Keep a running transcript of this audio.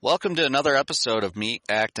Welcome to another episode of Meet,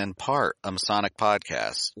 Act, and Part, a Masonic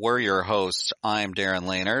podcast. We're your hosts. I'm Darren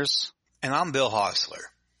Laners. And I'm Bill Hostler.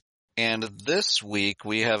 And this week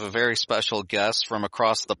we have a very special guest from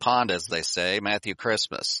across the pond, as they say, Matthew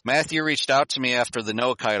Christmas. Matthew reached out to me after the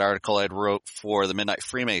Noahide article I'd wrote for the Midnight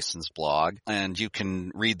Freemasons blog, and you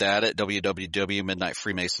can read that at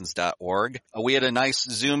www.midnightfreemasons.org. We had a nice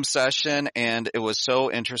Zoom session, and it was so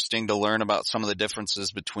interesting to learn about some of the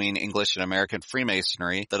differences between English and American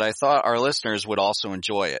Freemasonry that I thought our listeners would also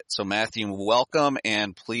enjoy it. So Matthew, welcome,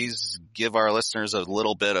 and please give our listeners a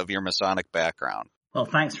little bit of your Masonic background. Well,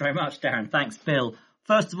 thanks very much, Darren. Thanks, Bill.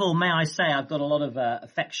 First of all, may I say I've got a lot of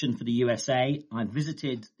affection for the USA. I've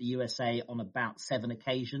visited the USA on about 7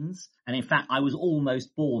 occasions. And in fact, I was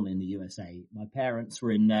almost born in the USA. My parents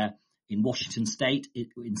were in Washington State,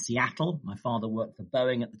 in Seattle. My father worked for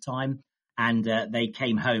Boeing at the time. And they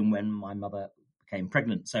came home when my mother became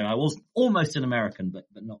pregnant. So I was almost an American, but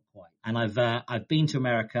not quite. And I've been to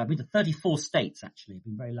America. I've been to 34 states, actually. I've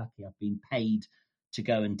been very lucky. I've been paid to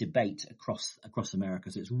go and debate across America.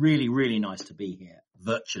 So it's really, really nice to be here,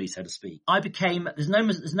 virtually, so to speak. There's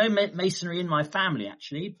no Masonry in my family,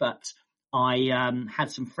 actually, but I had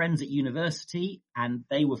some friends at university and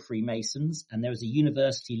they were Freemasons, and there was a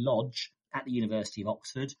university lodge at the University of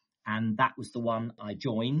Oxford, and that was the one I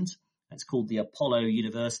joined. It's called the Apollo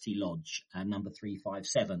University Lodge, number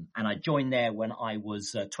 357. And I joined there when I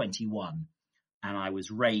was 21, and I was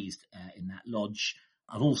raised in that lodge.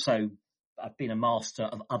 I've been a master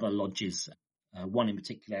of other lodges. One in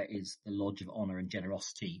particular is the Lodge of Honour and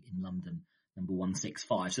Generosity in London, number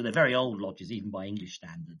 165. So they're very old lodges, even by English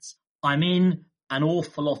standards. I'm in an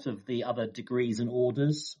awful lot of the other degrees and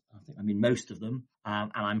orders. I think I'm in most of them,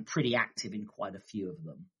 and I'm pretty active in quite a few of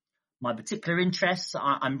them. My particular interests,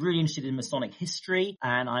 I'm really interested in Masonic history,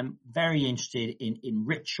 and I'm very interested in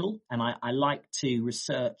ritual, and I like to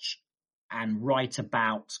research and write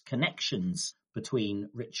about connections between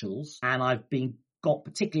rituals. And I've got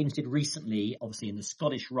particularly interested recently, obviously, in the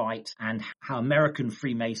Scottish Rite and how American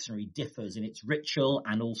Freemasonry differs in its ritual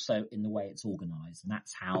and also in the way it's organized. And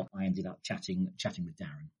that's how I ended up chatting with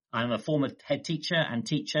Darren. I'm a former head teacher,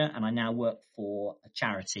 and I now work for a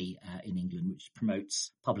charity in England which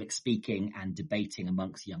promotes public speaking and debating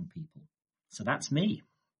amongst young people. So that's me.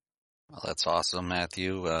 Well, that's awesome,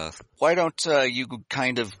 Matthew. Why don't you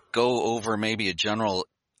kind of go over maybe a general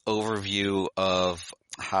overview of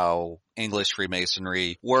how English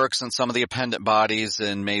Freemasonry works and some of the appendant bodies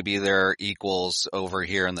and maybe their equals over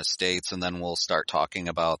here in the States, and then we'll start talking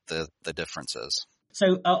about the differences.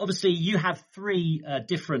 So obviously you have 3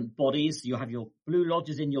 different bodies. You have your Blue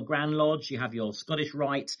Lodges in your Grand Lodge, you have your Scottish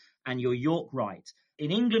Rite and your York Rite. In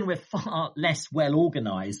England, we're far less well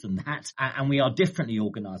organised than that, and we are differently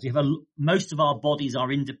organised. Most of our bodies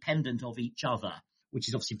are independent of each other, which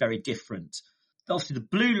is obviously very different. Obviously, the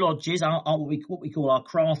Blue Lodges, what we call our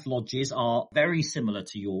craft lodges, are very similar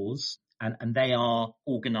to yours, and they are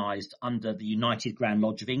organised under the United Grand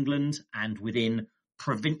Lodge of England and within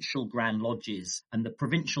provincial Grand Lodges. And a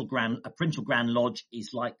provincial Grand Lodge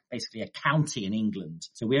is like basically a county in England.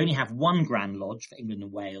 So we only have one Grand Lodge for England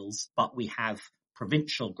and Wales, but we have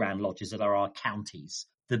provincial Grand Lodges that are our counties.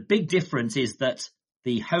 The big difference is that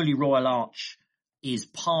the Holy Royal Arch is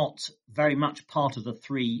very much part of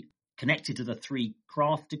connected to the 3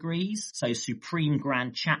 craft degrees. So Supreme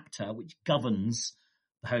Grand Chapter, which governs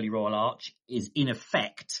the Holy Royal Arch, is in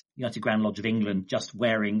effect United Grand Lodge of England, just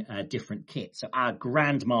wearing a different kit. So our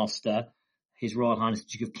Grand Master, His Royal Highness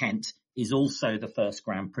Duke of Kent, is also the first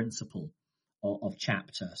Grand Principal of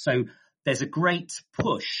Chapter. So there's a great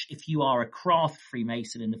push. If you are a craft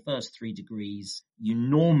Freemason in the first 3 degrees, you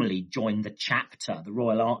normally join the chapter, the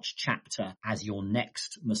Royal Arch Chapter, as your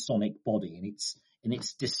next Masonic body. And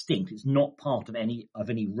it's distinct. It's not part of any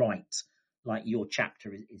rite, like your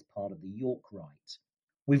chapter is part of the York Rite.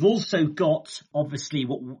 We've also got, obviously,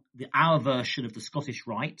 our version of the Scottish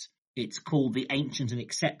Rite. It's called the Ancient and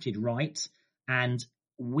Accepted Rite, and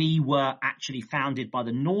we were actually founded by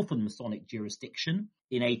the Northern Masonic jurisdiction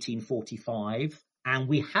in 1845. And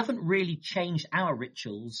we haven't really changed our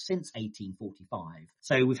rituals since 1845.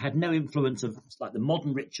 So we've had no influence of like the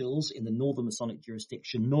modern rituals in the Northern Masonic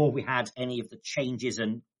jurisdiction, nor have we had any of the changes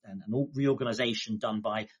and reorganization done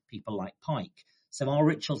by people like Pike. So our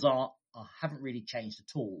rituals haven't really changed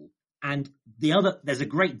at all. And there's a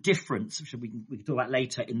great difference, which we can talk about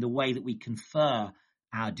later, in the way that we confer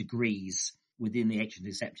our degrees within the Ancient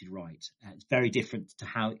and Accepted Rite. It's very different to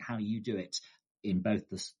how you do it in both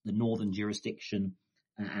the northern jurisdiction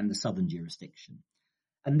and the southern jurisdiction.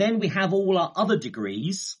 And then we have all our other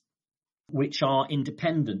degrees, which are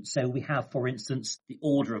independent. So we have, for instance, the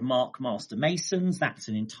Order of Mark Master Masons. That's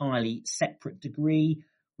an entirely separate degree.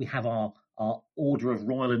 We have our Order of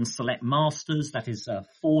Royal and Select Masters. That is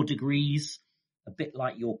 4 degrees, a bit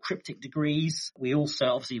like your cryptic degrees. We also,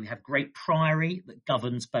 obviously, we have Great Priory that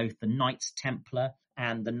governs both the Knights Templar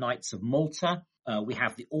and the Knights of Malta. We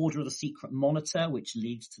have the Order of the Secret Monitor, which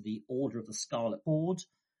leads to the Order of the Scarlet Horde.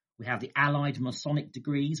 We have the Allied Masonic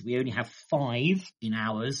Degrees. We only have 5 in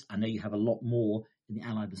ours. I know you have a lot more in the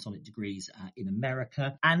Allied Masonic Degrees in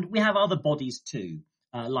America. And we have other bodies too,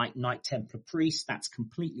 like Knight Templar Priests. That's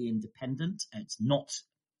completely independent. It's not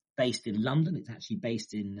based in London. It's actually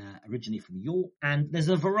based in originally from York. And there's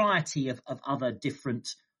a variety of other different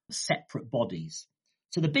separate bodies.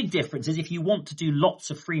 So the big difference is if you want to do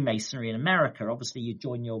lots of Freemasonry in America, obviously you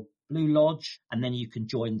join your Blue Lodge, and then you can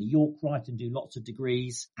join the York Rite and do lots of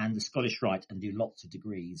degrees, and the Scottish Rite and do lots of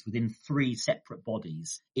degrees within 3 separate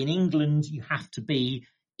bodies. In England, you have to be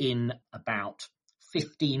in about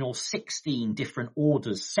 15 or 16 different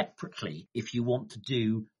orders separately if you want to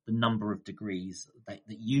do the number of degrees that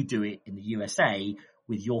you do it in the USA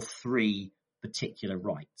with your 3 particular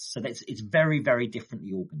rites. So it's very, very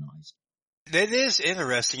differently organized. That is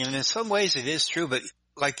interesting, and in some ways it is true, but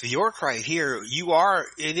like the York Rite here,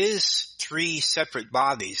 it is 3 separate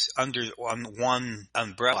bodies on one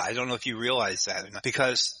umbrella. I don't know if you realize that or not,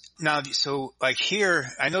 because now, so like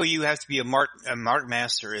here, I know you have to be a Mark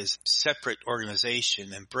Master is a separate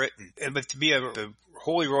organization in Britain, but to be a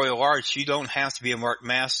Holy Royal Arch, you don't have to be a Mark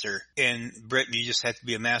Master in Britain. You just have to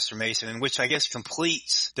be a Master Mason, and which I guess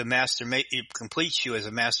completes you as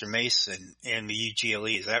a Master Mason in the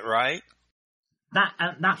UGLE. Is that right?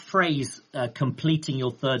 That phrase, completing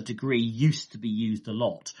your 3rd degree, used to be used a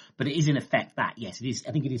lot, but it is in effect that, yes, it is.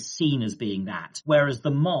 I think it is seen as being that, whereas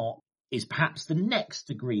the Mark is perhaps the next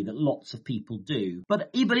degree that lots of people do. But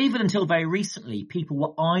even until very recently, people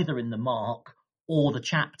were either in the Mark or the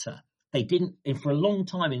chapter. They didn't, and for a long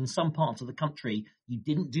time in some parts of the country, you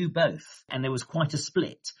didn't do both, and there was quite a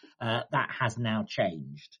split. That has now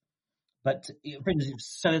changed. But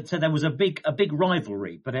so there was a big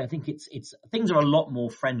rivalry, but I think it's things are a lot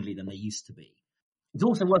more friendly than they used to be. It's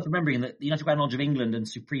also worth remembering that the United Grand Lodge of England and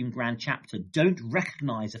Supreme Grand Chapter don't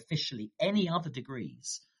recognise officially any other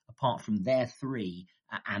degrees apart from their 3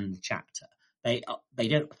 and the chapter. They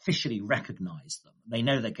don't officially recognise them. They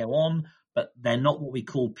know they go on, but they're not what we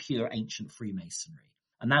call pure ancient Freemasonry.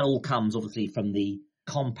 And that all comes obviously from the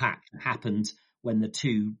compact that happened when the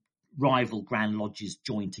 2 rival Grand Lodges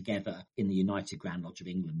joined together in the United Grand Lodge of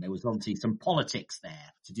England. There was obviously some politics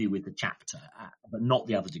there to do with the chapter, but not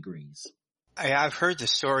the other degrees. I've heard the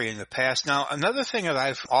story in the past. Now, another thing that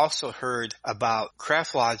I've also heard about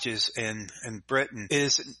craft lodges in Britain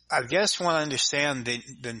is, I guess when I understand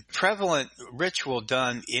the prevalent ritual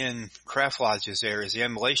done in craft lodges there is the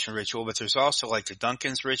immolation ritual, but there's also like the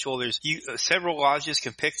Duncan's ritual. Several lodges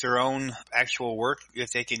can pick their own actual work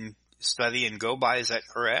if they can study and go by. Is that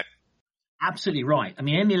correct? Absolutely right. I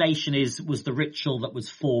mean, emulation was the ritual that was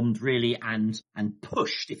formed really and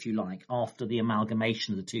pushed, if you like, after the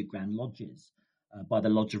amalgamation of the 2 Grand Lodges by the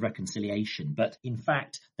Lodge of Reconciliation. But in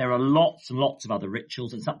fact, there are lots and lots of other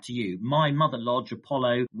rituals. It's up to you. My mother lodge,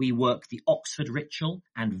 Apollo, we work the Oxford ritual,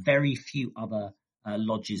 and very few other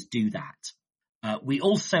lodges do that. We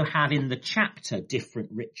also have in the chapter different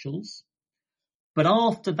rituals. But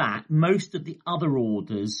after that, most of the other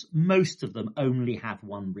orders, most of them only have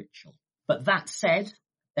one ritual. But that said,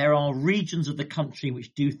 there are regions of the country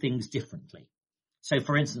which do things differently. So,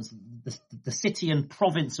 for instance, the city and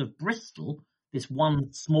province of Bristol, this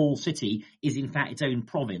one small city, is in fact its own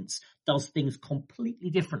province, does things completely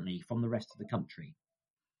differently from the rest of the country.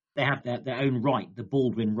 They have their own rite, the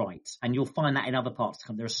Baldwin Rite, and you'll find that in other parts of the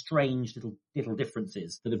country. There are strange little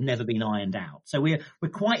differences that have never been ironed out. So we're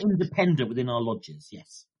quite independent within our lodges,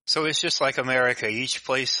 yes. So it's just like America. Each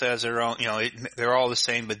place has their own, they're all the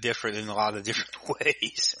same but different in a lot of different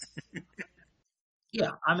ways. Yeah,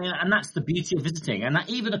 I mean, and that's the beauty of visiting, and that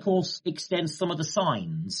even, of course, extends some of the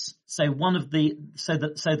signs. So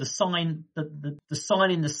the sign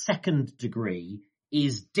in the 2nd degree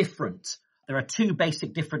is different. There are 2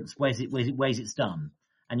 basic different ways it's done,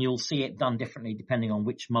 and you'll see it done differently depending on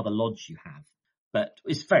which mother lodge you have. But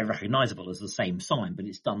it's very recognisable as the same sign, but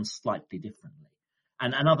it's done slightly differently.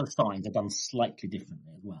 And other signs are done slightly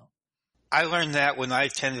differently as well. I learned that when I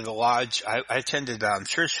attended a lodge. I attended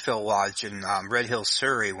Churchville Lodge in Red Hill,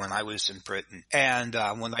 Surrey when I was in Britain. And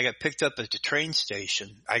when I got picked up at the train station,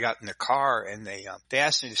 I got in the car and they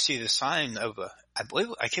asked me to see the sign of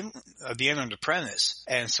the Eminent Apprentice.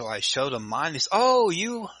 And so I showed them mine. They said, "Oh,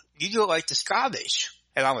 you do it like the Scottish."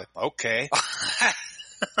 And I went, "Okay."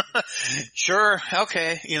 Sure.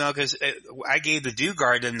 Okay. Because I gave the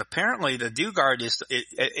Dugard, and apparently the Dugard is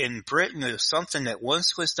in Britain is something that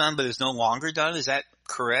once was done but is no longer done. Is that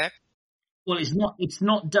correct? Well, it's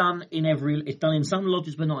not done it's done in some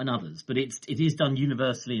lodges but not in others, but it is done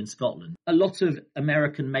universally in Scotland. A lot of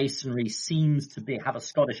American Masonry seems to have a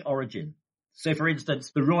Scottish origin. So, for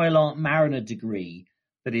instance, the Royal Art Mariner degree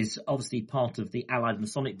that is obviously part of the Allied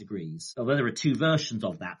Masonic Degrees, although there are two versions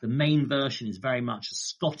of that, the main version is very much a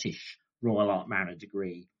Scottish Royal Art Mariner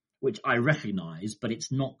degree, which I recognise, but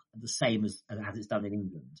it's not the same as it's done in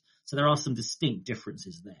England. So there are some distinct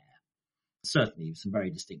differences there. Certainly some very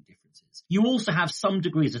distinct differences. You also have some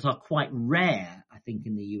degrees that are quite rare, I think,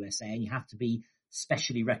 in the USA, and you have to be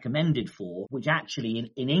specially recommended for, which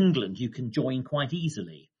actually in England you can join quite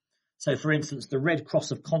easily. So, for instance, the Red Cross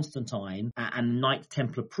of Constantine and Knights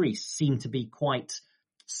Templar Priests seem to be quite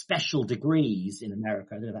special degrees in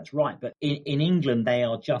America. I don't know if that's right, but in England, they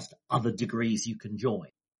are just other degrees you can join.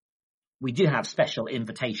 We do have special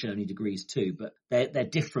invitation-only degrees too, but they're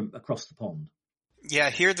different across the pond. Yeah,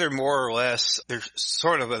 here they're more or less, they're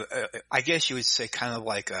sort of I guess you would say kind of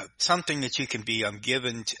like something that you can be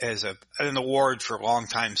given as an award for long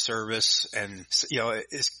time service, and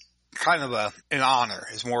it's kind of an honor,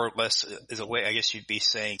 is more or less is a way I guess you'd be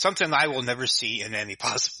saying something I will never see in any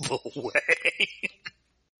possible way.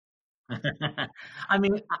 I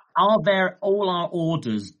mean, all our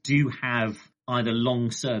orders do have either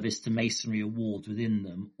long service to Masonry awards within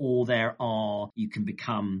them, or you can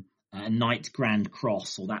become a Knight Grand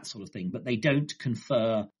Cross or that sort of thing, but they don't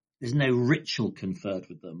confer, there's no ritual conferred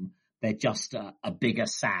with them. They're just a bigger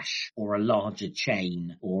sash or a larger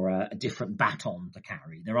chain or a different baton to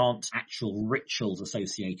carry. There aren't actual rituals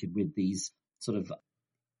associated with these sort of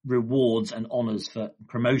rewards and honours for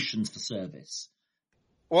promotions for service.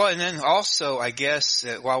 Well, and then also, I guess,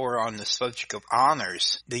 while we're on the subject of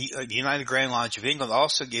honors, the United Grand Lodge of England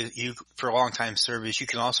also gives you, for a long time service, you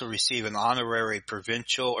can also receive an honorary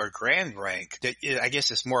provincial or grand rank. That I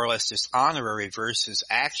guess it's more or less just honorary versus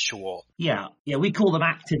actual. Yeah, we call them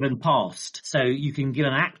active and past. So you can give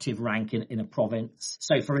an active rank in a province.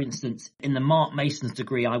 So, for instance, in the Mark Mason's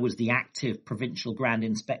degree, I was the active Provincial Grand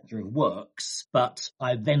Inspector of Works, but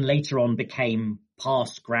I then later on became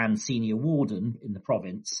past Grand Senior Warden in the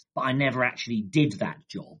province, but I never actually did that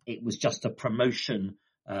job. It was just a promotion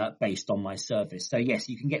based on my service. So yes,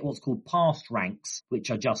 you can get what's called past ranks,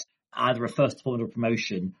 which are just either a first appointment or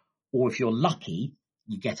promotion, or if you're lucky,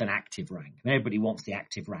 you get an active rank. I mean, everybody wants the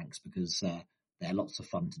active ranks because they're lots of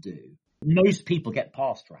fun to do. Most people get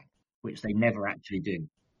past rank, which they never actually do.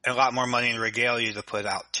 And a lot more money in regalia to put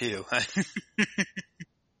out too.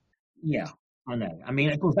 Yeah. I know. I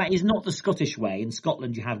mean, of course, that is not the Scottish way. In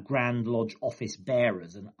Scotland, you have Grand Lodge office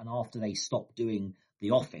bearers, and after they stop doing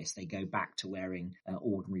the office, they go back to wearing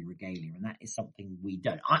ordinary regalia, and that is something we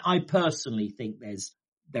don't. I personally think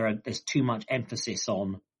there's too much emphasis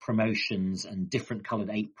on promotions and different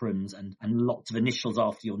coloured aprons and lots of initials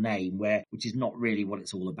after your name, which is not really what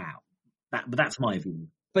it's all about. But that's my view.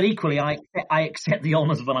 But equally, I accept the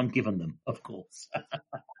honours when I'm given them, of course.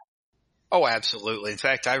 Oh, absolutely. In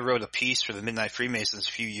fact, I wrote a piece for the Midnight Freemasons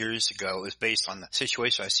a few years ago. It was based on the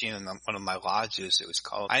situation I've seen in one of my lodges. It was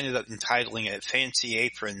called, I ended up entitling it Fancy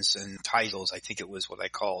Aprons and Titles, I think it was what I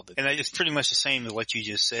called it. And it's pretty much the same as what you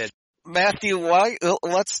just said. Matthew,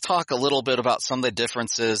 let's talk a little bit about some of the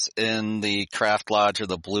differences in the Craft Lodge or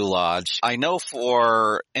the Blue Lodge. I know,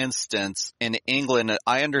 for instance, in England,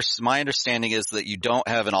 my understanding is that you don't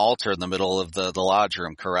have an altar in the middle of the lodge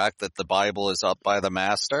room, correct? That the Bible is up by the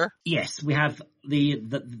master? Yes, we have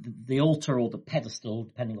the altar or the pedestal,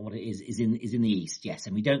 depending on what it is in the east, yes.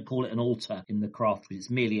 And we don't call it an altar in the craft, because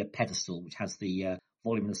it's merely a pedestal which has the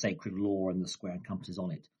volume of the sacred law and the square and compasses on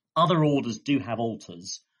it. Other orders do have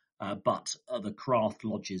altars. But the craft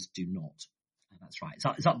lodges do not. That's right.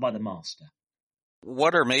 It's up by the master.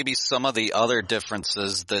 What are maybe some of the other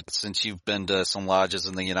differences that, since you've been to some lodges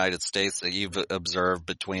in the United States, that you've observed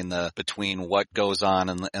between what goes on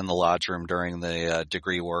in the lodge room during the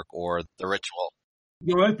degree work or the ritual?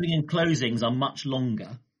 Your opening and closings are much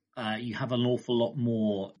longer. You have an awful lot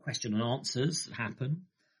more question and answers that happen.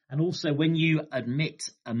 And also, when you admit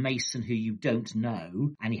a Mason who you don't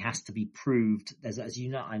know, and he has to be proved, as you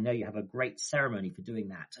know, I know you have a great ceremony for doing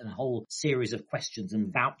that, and a whole series of questions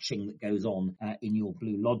and vouching that goes on in your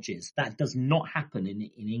Blue Lodges. That does not happen in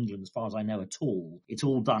England, as far as I know, at all. It's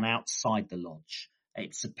all done outside the lodge.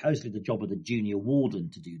 It's supposedly the job of the junior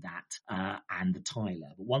warden to do that, and the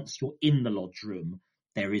tiler. But once you're in the lodge room,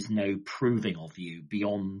 there is no proving of you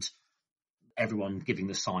beyond everyone giving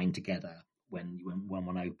the sign together, when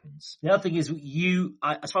one opens. The other thing is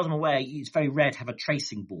as far as I'm aware, it's very rare to have a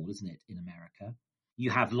tracing board, isn't it, in America?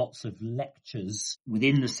 You have lots of lectures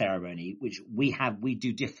within the ceremony, which we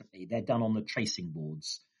do differently. They're done on the tracing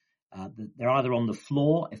boards. They're either on the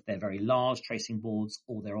floor, if they're very large tracing boards,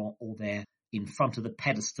 or they're in front of the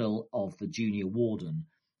pedestal of the junior warden.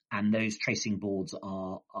 And those tracing boards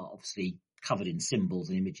are obviously covered in symbols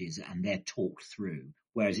and images, and they're talked through.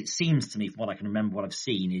 Whereas it seems to me, from what I can remember, what I've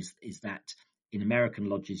seen is that in American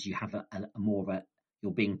lodges you have a more of a,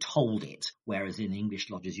 you're being told it, whereas in English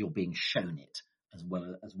lodges you're being shown it as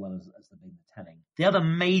well as the telling. The other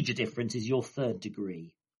major difference is your third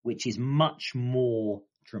degree, which is much more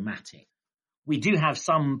dramatic. We do have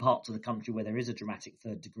some parts of the country where there is a dramatic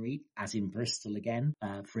third degree, as in Bristol again,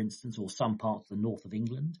 for instance, or some parts of the north of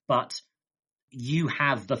England. But you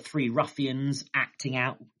have the three ruffians acting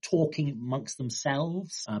out, talking amongst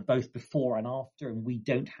themselves, both before and after, and we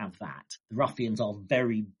don't have that. The ruffians are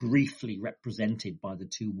very briefly represented by the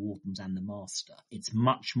two wardens and the master. It's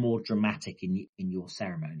much more dramatic in your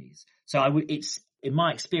ceremonies. So in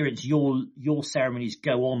my experience, your ceremonies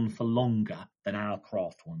go on for longer than our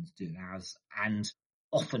craft ones do, and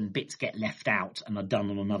often bits get left out and are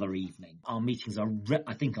done on another evening. Our meetings are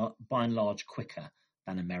by and large quicker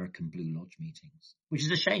than American Blue Lodge meetings, which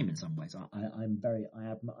is a shame in some ways.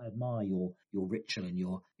 I admire your ritual and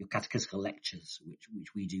your catechetical lectures, which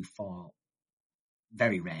we do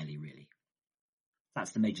very rarely, really.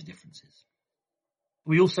 That's the major differences.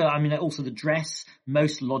 We also the dress.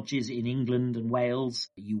 Most lodges in England and Wales,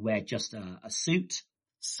 you wear just a suit.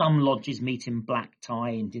 Some lodges meet in black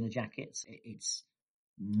tie and dinner jackets. It's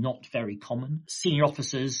not very common. Senior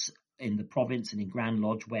officers in the province and in Grand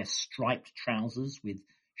Lodge wear striped trousers with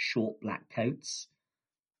short black coats.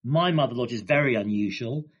 My mother lodge is very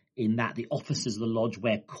unusual in that the officers of the lodge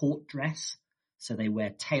wear court dress. So they wear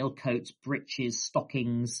tailcoats, breeches,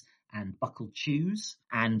 stockings, and buckled shoes.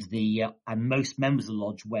 And most members of the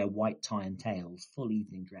lodge wear white tie and tails, full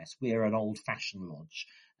evening dress. We're an old-fashioned lodge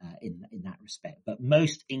in that respect. But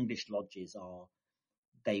most English lodges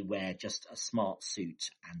they wear just a smart suit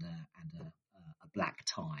and a black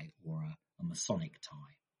tie or a Masonic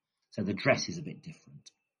tie. So the dress is a bit different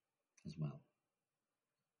as well.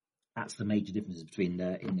 That's the major difference in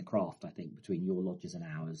the craft, I think, between your lodges and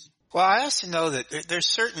ours. Well, I also know that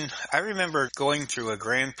there's I remember going through a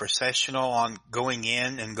grand processional on going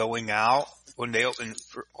in and going out when they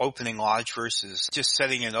opening lodge versus just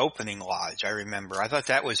setting an opening lodge. I remember. I thought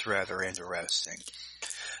that was rather interesting.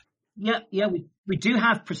 Yeah, we do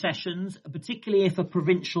have processions, particularly if a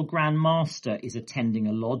provincial Grand Master is attending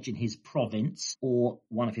a lodge in his province or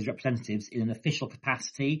one of his representatives in an official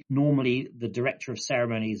capacity. Normally, the director of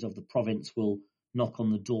ceremonies of the province will knock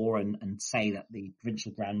on the door and say that the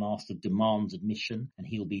provincial Grand Master demands admission, and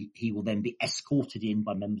he will then be escorted in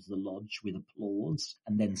by members of the lodge with applause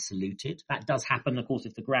and then saluted. That does happen, of course,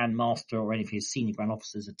 if the Grand Master or any of his senior Grand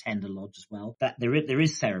Officers attend a lodge as well. That there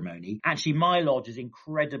is ceremony. Actually, my lodge is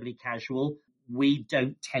incredibly casual. We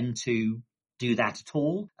don't tend to do that at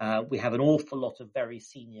all. We have an awful lot of very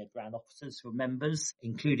senior Grand Officers who are members,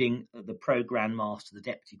 including the Pro Grand Master, the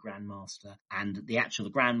Deputy Grand Master, and the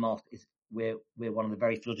Grand Master is. We're one of the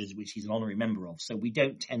very few lodges which he's an honorary member of. So we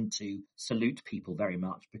don't tend to salute people very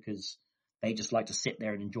much because they just like to sit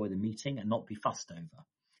there and enjoy the meeting and not be fussed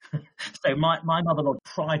over. So my mother lodge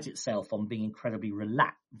prides itself on being incredibly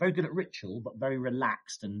relaxed, very good at ritual, but very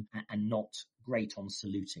relaxed and not great on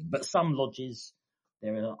saluting. But some lodges,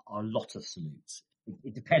 there are a lot of salutes.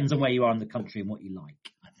 It depends on where you are in the country and what you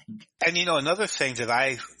like, I think. And another thing that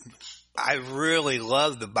I really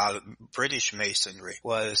loved about British Masonry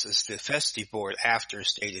was the Festi Board after a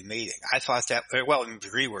stated meeting. I thought that, well, in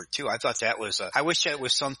degree work too, I thought that was, I wish that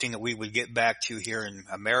was something that we would get back to here in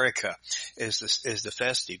America is the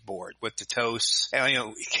Festi Board with the toasts.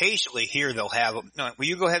 And, occasionally here they'll have, will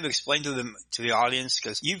you go ahead and explain to the audience?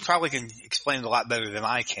 Cause you probably can explain it a lot better than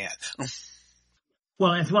I can.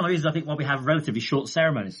 Well, it's one of the reasons I think why we have relatively short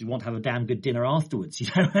ceremonies. You want to have a damn good dinner afterwards,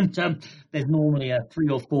 and there's normally a 3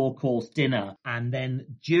 or 4 course dinner. And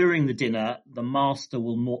then during the dinner, the master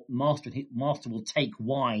will take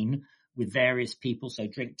wine with various people. So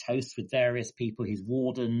drink toasts with various people, his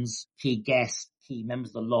wardens, key guests, key members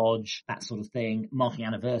of the lodge, that sort of thing, marking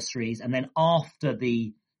anniversaries. And then after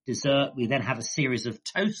the dessert, we then have a series of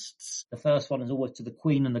toasts. The first one is always to the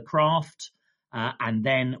Queen and the craft. And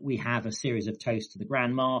then we have a series of toasts to the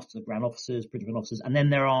Grand Master, the Grand Officers, British Grand Officers, and then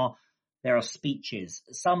there are speeches.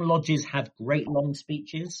 Some lodges have great long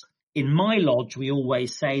speeches. In my lodge, we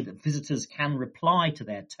always say that visitors can reply to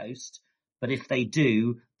their toast, but if they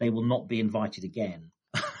do, they will not be invited again.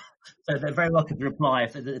 So they're very welcome to reply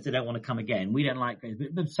if they don't want to come again. We don't like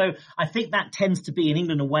those. So I think that tends to be in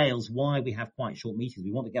England and Wales why we have quite short meetings.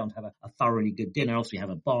 We want to go and have a thoroughly good dinner. Also, we have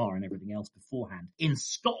a bar and everything else beforehand. In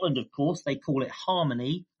Scotland, of course, they call it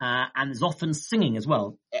harmony, and there's often singing as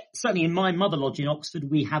well. Certainly in my mother lodge in Oxford,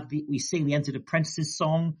 we sing the Entered Apprentices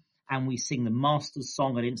song, and we sing the Master's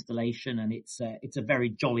song at installation, and it's a very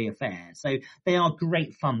jolly affair. So they are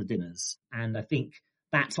great fun, the dinners. And I think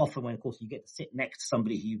that's often when, of course, you get to sit next to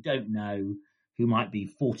somebody who you don't know, who might be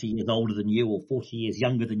 40 years older than you or 40 years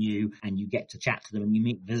younger than you, and you get to chat to them and you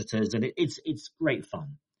meet visitors, and it's great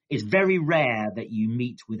fun. It's very rare that you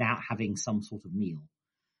meet without having some sort of meal.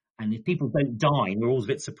 And if people don't dine, we're always a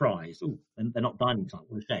bit surprised. Oh, they're not dining tonight.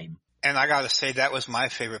 What a shame. And I got to say, that was my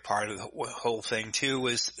favorite part of the whole thing too,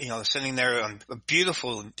 was, sitting there on a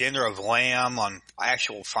beautiful dinner of lamb on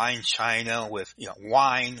actual fine china with,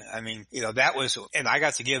 wine. I mean, that was, and I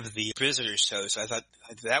got to give the visitors toast. I thought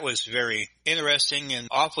that was very interesting and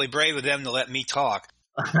awfully brave of them to let me talk.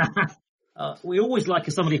 We always like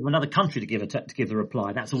somebody from another country to give the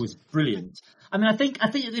reply. That's always brilliant. I mean, I think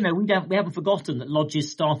we haven't forgotten that lodges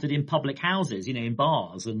started in public houses, in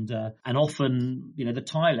bars, and often the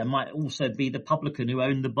tiler might also be the publican who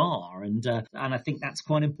owned the bar, and I think that's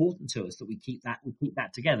quite important to us that we keep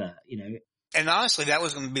that together, And honestly, that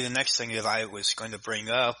was going to be the next thing that I was going to bring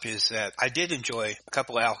up, is that I did enjoy a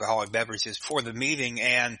couple of alcoholic beverages for the meeting.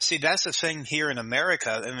 And see, that's the thing here in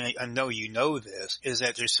America, and I know you know this, is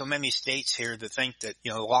that there's so many states here that think that,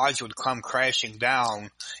 the lodge would come crashing down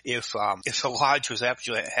if the lodge was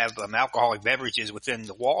actually have alcoholic beverages within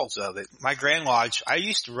the walls of it. My Grand Lodge, I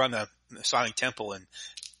used to run a Masonic temple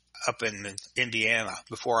up in Indiana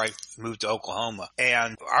before I moved to Oklahoma,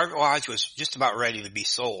 and our lodge was just about ready to be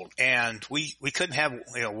sold, and we couldn't have,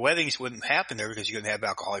 weddings wouldn't happen there because you couldn't have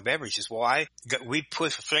alcoholic beverages. Well, we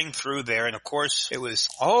put a thing through there, and of course it was,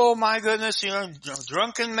 oh my goodness,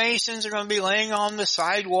 drunken Masons are going to be laying on the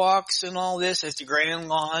sidewalks and all this at the Grand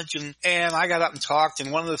Lodge, and I got up and talked,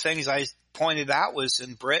 and one of the things I pointed out was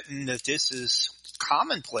in Britain that this is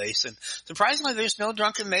commonplace, and surprisingly there's no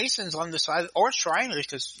drunken Masons on the side, or Shriners,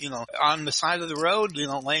 because on the side of the road,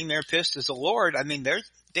 laying there pissed as the Lord. I mean,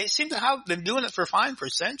 they seem to have been doing it for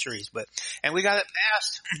centuries, and we got it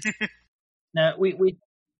passed. No,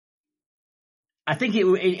 I think it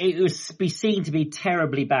would be seen to be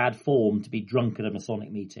terribly bad form to be drunk at a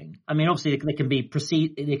Masonic meeting. I mean, obviously they can be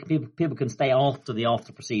people can stay after the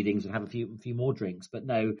after proceedings and have a few more drinks, but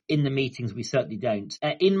no, in the meetings we certainly don't.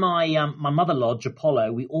 In my mother lodge,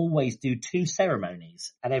 Apollo, we always do 2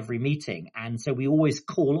 ceremonies at every meeting, and so we always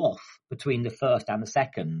call off between the first and the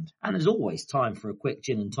second, and there's always time for a quick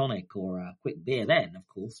gin and tonic or a quick beer then, of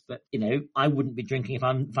course. But I wouldn't be drinking if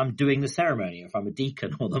I'm doing the ceremony, if I'm a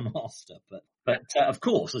deacon or the master. But of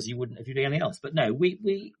course, as you wouldn't if you're doing anything else. But no,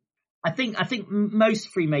 I think most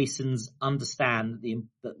Freemasons understand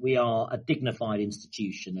that we are a dignified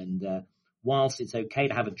institution, and whilst it's okay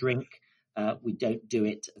to have a drink, we don't do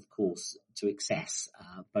it, of course, to excess,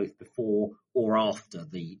 both before or after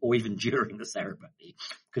or even during the ceremony,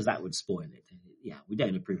 because that would spoil it. Yeah, we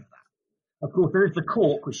don't approve of that. Of course, there is the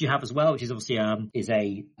cork, which you have as well, which is obviously is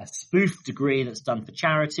a spoof degree that's done for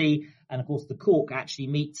charity. And of course, the cork actually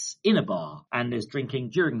meets in a bar, and there's drinking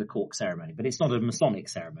during the cork ceremony. But it's not a Masonic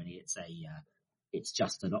ceremony. It's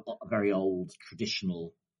just a very old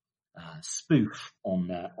traditional spoof on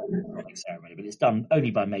the Masonic ceremony. But it's done only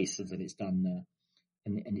by Masons, and it's done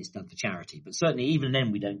and it's done for charity. But certainly, even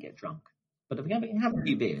then, we don't get drunk. But we can have a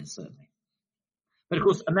few beers, certainly. But of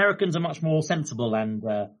course, Americans are much more sensible, and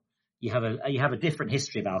you have a different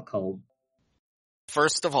history of alcohol.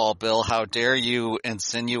 First of all, Bill, how dare you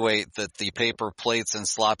insinuate that the paper plates and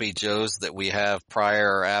sloppy joes that we have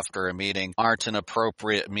prior or after a meeting aren't an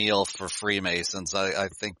appropriate meal for Freemasons? I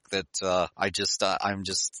think that I'm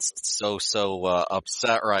just so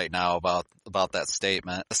upset right now about that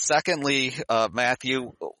statement. Secondly,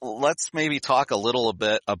 Matthew, let's maybe talk a little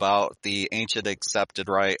bit about the ancient accepted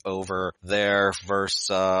rite over there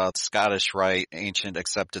versus Scottish rite, ancient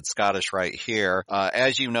accepted Scottish rite here.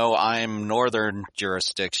 As you know, I'm Northern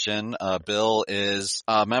jurisdiction. Bill is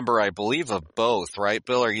a member, I believe, of both, right?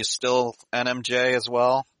 Bill, are you still NMJ as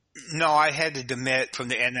well? No, I had to demit from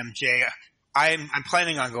the NMJ. I'm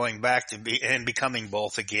planning on going back and becoming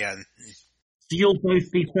both again. So you'll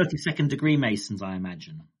both be 32nd degree Masons, I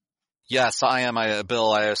imagine. Yes, I am.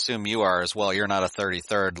 Bill, I assume you are as well. You're not a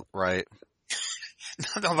 33rd, right?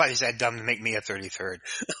 Nobody's that dumb to make me a 33rd.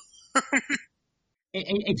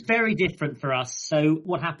 It's very different for us. So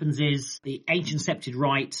what happens is the ancient accepted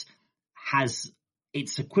rite has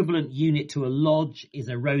its equivalent unit to a lodge is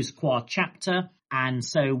a Rose Croix chapter. And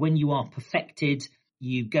so when you are perfected,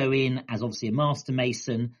 you go in as obviously a Master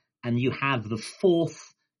Mason, and you have the 4th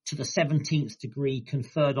to the 17th degree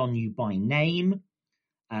conferred on you by name.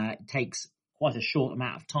 It takes quite a short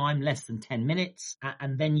amount of time, less than 10 minutes.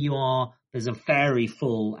 And then there's a very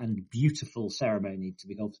full and beautiful ceremony to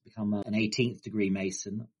become an 18th degree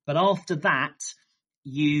Mason. But after that,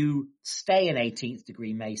 you stay an 18th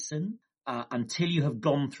degree Mason until you have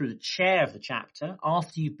gone through the chair of the chapter,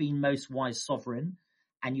 after you've been Most Wise Sovereign,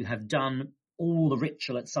 and you have done all the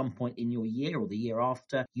ritual at some point in your year or the year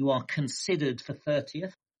after. You are considered for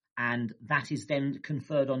 30th, and that is then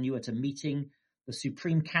conferred on you at a meeting. The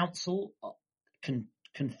Supreme Council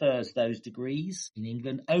confers those degrees in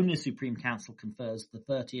England. Only the Supreme Council confers the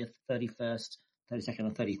 30th, 31st, 32nd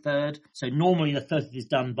and 33rd. So normally the 30th is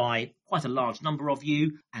done by quite a large number of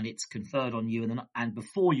you, and it's conferred on you. And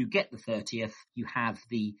before you get the 30th, you have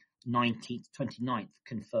the 19th, 29th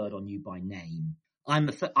conferred on you by name.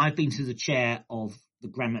 I've been to the chair of the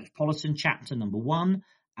Grand Metropolitan chapter number 1,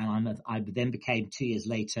 and I then became 2 years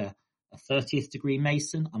later a 30th degree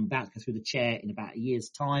Mason. I'm about to go through the chair in about a year's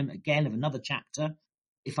time, again of another chapter.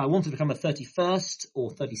 If I wanted to become a 31st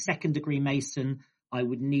or 32nd degree Mason, I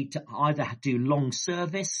would need to either do long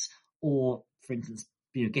service or, for instance,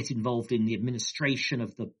 get involved in the administration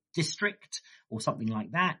of the district or something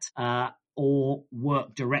like that, or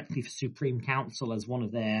work directly for Supreme Council as one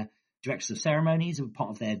of their directors of ceremonies or part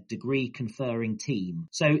of their degree conferring team.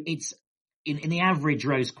 So it's in the average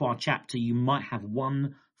Rose Croix chapter, you might have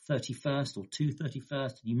one 31st or two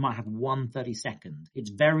 31st, you might have one 32nd. It's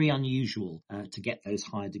very unusual to get those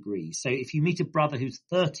higher degrees. So if you meet a brother who's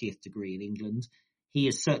 30th degree in England, he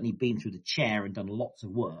has certainly been through the chair and done lots of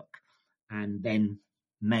work, and then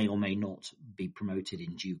may or may not be promoted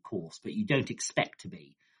in due course, but you don't expect to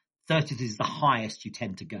be. 30th is the highest you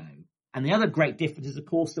tend to go. And the other great difference is, of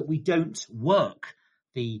course, that we don't work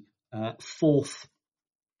the 4th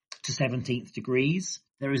to 17th degrees.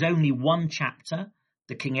 There is only one chapter,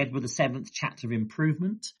 the King Edward VII chapter of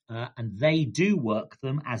improvement, and they do work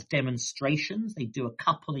them as demonstrations. They do a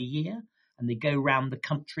couple a year, and they go around the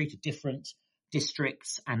country to different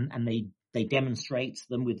districts, and they demonstrate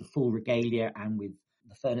them with the full regalia and with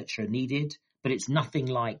the furniture needed. But it's nothing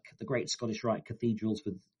like the great Scottish Rite cathedrals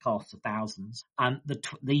with casts of thousands.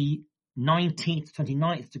 The 19th,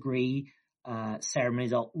 29th degree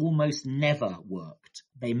ceremonies are almost never worked.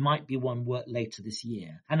 They might be one worked later this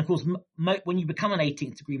year. And of course, when you become an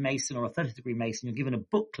 18th degree Mason or a 30th degree Mason, you're given a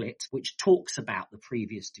booklet which talks about the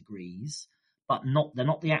previous degrees, but they're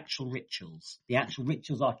not the actual rituals. The actual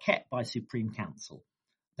rituals are kept by Supreme Council.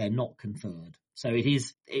 They're not conferred. So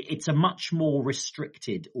it's a much more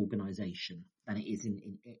restricted organization than it is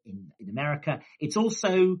in America. It's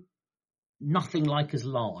also nothing like as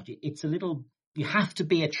large. It's a little, you have to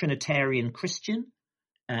be a Trinitarian Christian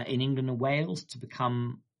in England and Wales to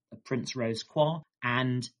become a Prince Rose Croix,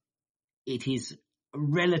 and it is a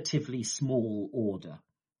relatively small order.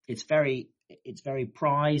 It's very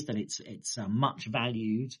prized, and it's much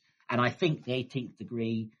valued. And I think the 18th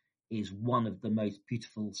degree is one of the most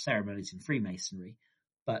beautiful ceremonies in Freemasonry,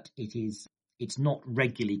 but it's not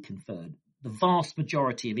regularly conferred. The vast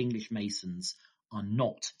majority of English Masons are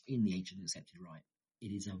not in the Ancient and Accepted Rite.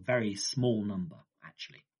 It is a very small number,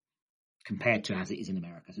 actually, compared to as it is in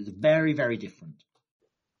America. So it's very, very different.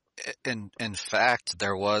 In fact,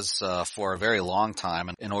 there was, for a very long time,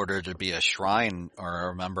 in order to be a shrine or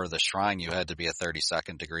a member of the shrine, you had to be a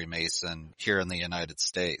 32nd degree Mason here in the United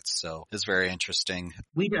States. So it's very interesting.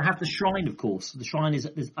 We don't have the shrine, of course. The shrine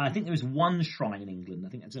I think there is one shrine in England. I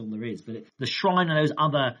think that's all there is. But the shrine and those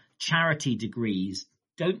other charity degrees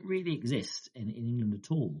don't really exist in England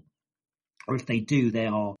at all. Or if they do, they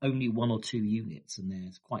are only 1 or 2 units, and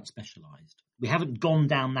they're quite specialised. We haven't gone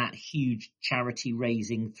down that huge charity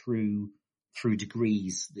raising through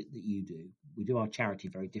degrees that you do. We do our charity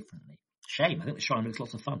very differently. Shame. I think the shrine looks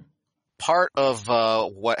lots of fun. Part of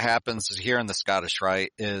what happens here in the Scottish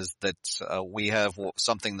Rite is that we have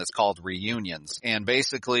something that's called reunions. And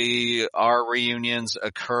basically, our reunions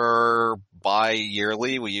occur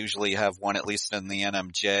bi-yearly. We usually have one, at least in the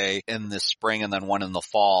NMJ, in the spring and then one in the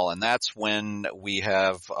fall. And that's when we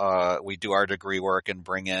do our degree work and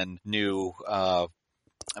bring in new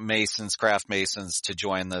Masons, craft Masons to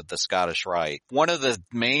join the Scottish Rite. One of the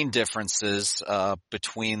main differences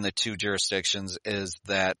between the two jurisdictions is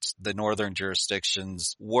that the northern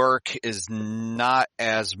jurisdictions' work is not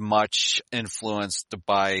as much influenced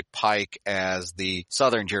by Pike as the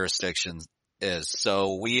southern jurisdictions. is.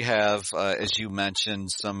 So we have, as you mentioned,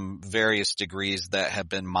 some various degrees that have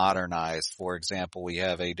been modernized. For example, we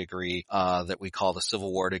have a degree that we call the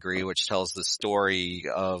Civil War degree, which tells the story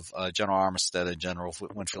of General Armistead and General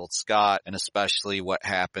Winfield Scott, and especially what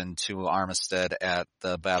happened to Armistead at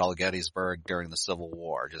the Battle of Gettysburg during the Civil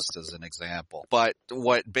War, just as an example. But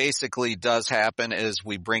what basically does happen is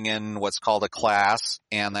we bring in what's called a class,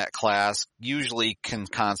 and that class usually can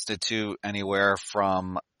constitute anywhere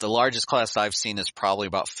from, the largest class I've seen is probably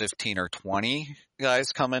about 15 or 20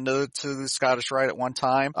 guys come into the Scottish Rite at one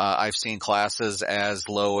time. I've seen classes as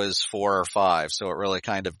low as 4 or 5, so it really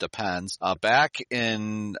kind of depends. Back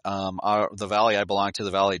in the valley I belong to,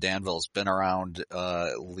 the Valley of Danville, has been around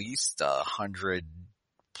at least 100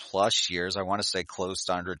 plus years. I want to say close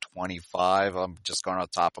to 125. I'm just going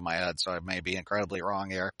off the top of my head, so I may be incredibly wrong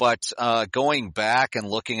here. But going back and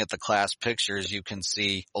looking at the class pictures, you can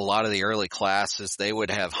see a lot of the early classes, they would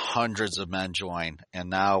have hundreds of men join, and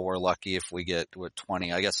now we're lucky if we get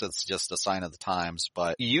 20. I guess it's just a sign of the times.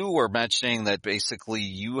 But you were mentioning that basically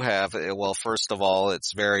you have, well, first of all,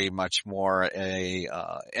 it's very much more a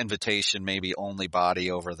invitation, maybe only body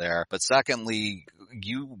over there. But secondly,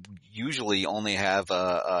 you usually only have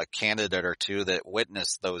a candidate or two that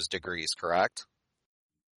witness those degrees, correct?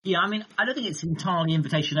 Yeah, I mean, I don't think it's entirely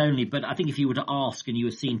invitation only, but I think if you were to ask and you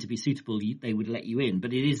were seen to be suitable, they would let you in.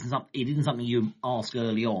 But it isn't something you ask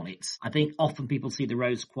early on. I think often people see the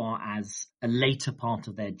Rose Croix as a later part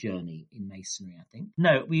of their journey in Masonry, I think.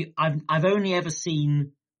 No, I've only ever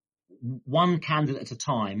seen one candidate at a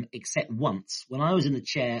time, except once. When I was in the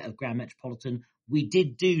chair of Grand Metropolitan, we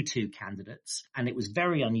did do 2 candidates, and it was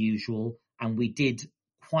very unusual, and we did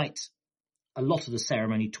quite a lot of the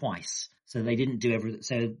ceremony twice. So they didn't do everything.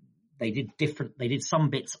 So they did some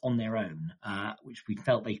bits on their own, which we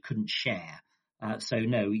felt they couldn't share. So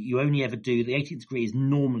no, you only ever do, the 18th degree is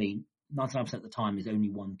normally 99% of the time is only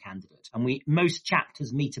one candidate. And most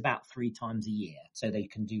chapters meet about 3 times a year. So they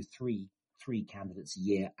can do three candidates a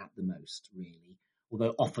year at the most, really.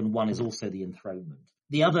 Although often one is also the enthronement.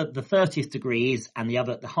 The 30th degrees and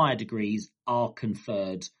the higher degrees are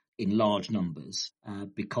conferred in large numbers,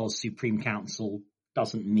 because Supreme Council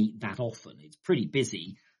doesn't meet that often. It's pretty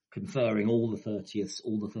busy conferring all the 30ths,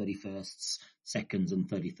 all the 31sts, 2nds and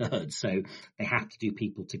 33rds. So they have to do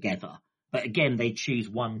people together. But again, they choose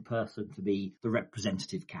one person to be the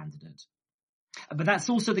representative candidate. But that's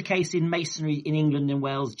also the case in Masonry in England and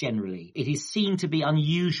Wales generally. It is seen to be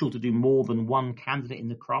unusual to do more than one candidate in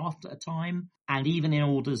the craft at a time. And even in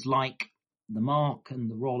orders like the Mark and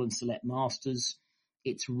the Royal and Select Masters,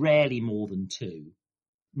 it's rarely more than 2.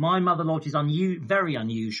 My Mother Lodge is very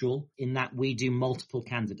unusual in that we do multiple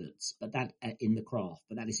candidates, but that in the craft.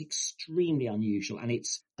 But that is extremely unusual, and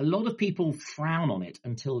a lot of people frown on it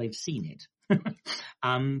until they've seen it.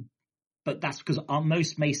 But that's because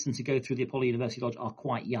most Masons who go through the Apollo University Lodge are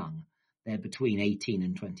quite young. They're between 18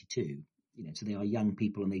 and 22, so they are young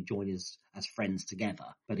people and they join as friends together.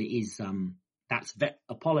 But it is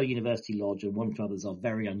Apollo University Lodge and 1 or 2 others are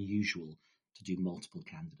very unusual to do multiple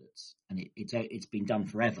candidates, and it's been done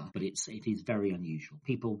forever, but it is very unusual.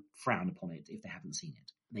 People frown upon it if they haven't seen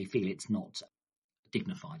it. They feel it's not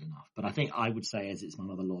dignified enough. But I would say, as it's my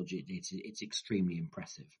Mother Lodge, it's extremely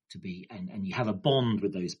impressive to be, and you have a bond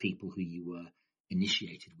with those people who you were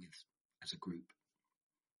initiated with as a group.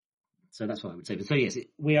 So that's what I would say. So yes,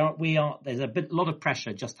 we are. There's a lot of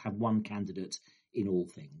pressure just to have one candidate in all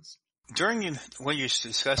things. When you're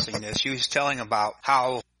discussing this, you was telling about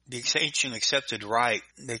how the ancient accepted rite,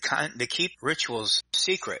 they keep rituals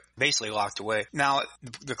secret, basically locked away. Now,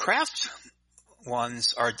 the craft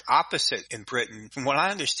ones are opposite in Britain. From what I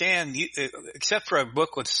understand, except for a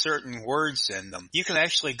book with certain words in them, you can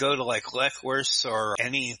actually go to like Leckworth's or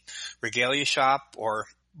any regalia shop or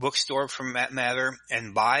bookstore from that matter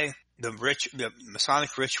and buy the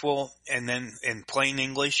Masonic ritual, and then in plain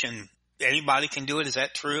English, and anybody can do it. Is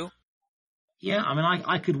that true? Yeah, I mean,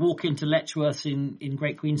 I could walk into Letchworth in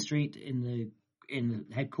Great Queen Street in the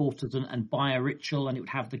headquarters and buy a ritual, and it would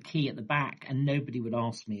have the key at the back, and nobody would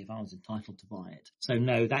ask me if I was entitled to buy it. So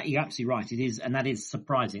no, that you're absolutely right. It is, and that is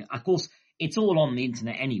surprising. Of course, it's all on the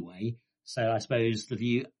internet anyway. So I suppose the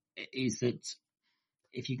view is that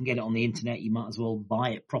if you can get it on the internet, you might as well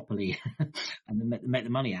buy it properly and make the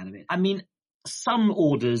money out of it. I mean, some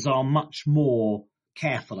orders are much more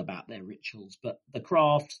careful about their rituals, but the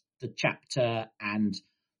craft, the chapter, and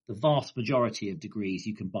the vast majority of degrees,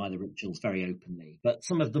 you can buy the rituals very openly. But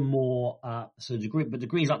some of the more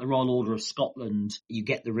degrees like the Royal Order of Scotland, you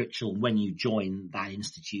get the ritual when you join that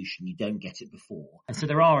institution. You don't get it before. And so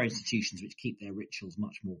there are institutions which keep their rituals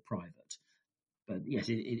much more private. But yes,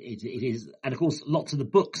 it is. And of course, lots of the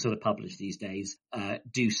books that are published these days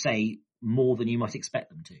do say more than you might expect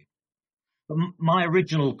them to. But my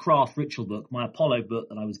original craft ritual book, my Apollo book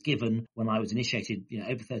that I was given when I was initiated,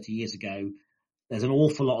 over 30 years ago, there's an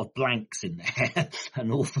awful lot of blanks in there,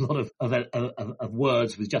 an awful lot of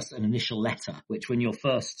words with just an initial letter, which when you're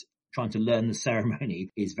first trying to learn the ceremony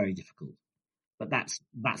is very difficult. But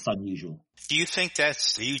that's unusual. Do you think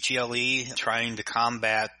that's the UGLE trying to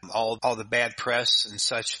combat all the bad press and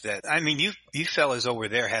such that, I mean, you fellas over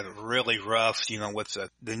there have it really rough, with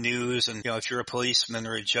the news and, if you're a policeman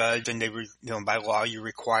or a judge and they were, by law you're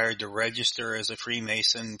required to register as a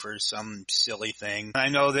Freemason for some silly thing. And I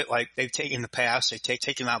know that they've taken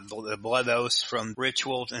taken out the blood oaths from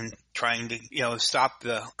rituals and trying to, stop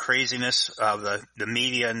the craziness of the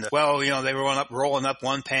media and they were rolling up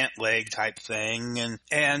one pant leg type thing.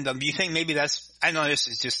 And do you think maybe I know this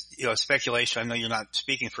is just, speculation. I know you're not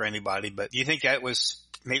speaking for anybody, but do you think that was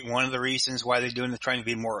maybe one of the reasons why they're doing it, trying to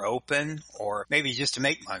be more open, or maybe just to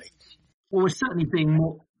make money? Well, we're certainly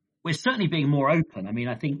being more open. I mean,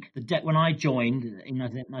 I think when I joined in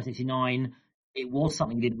 1989, it was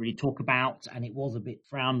something we didn't really talk about, and it was a bit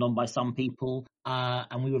frowned on by some people,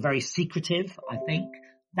 and we were very secretive, I think.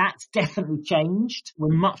 That's definitely changed.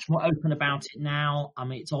 We're much more open about it now. I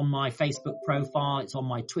mean, it's on my Facebook profile. It's on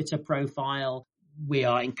my Twitter profile. We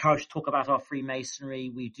are encouraged to talk about our Freemasonry.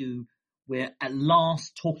 We're at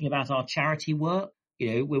last talking about our charity work.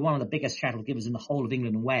 We're one of the biggest charitable givers in the whole of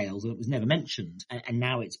England and Wales, and it was never mentioned. And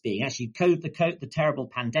now it's being actually the terrible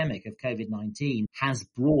pandemic of COVID-19 has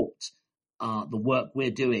brought the work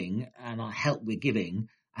we're doing and our help we're giving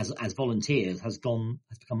as volunteers has become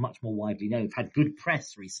much more widely known. We've had good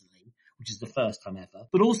press recently, which is the first time ever.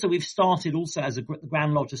 But also we've started as the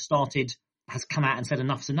Grand Lodge has come out and said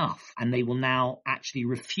enough's enough, and they will now actually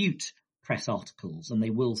refute press articles, and they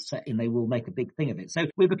will make a big thing of it. So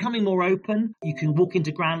we're becoming more open. You can walk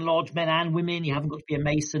into Grand Lodge, men and women. You haven't got to be a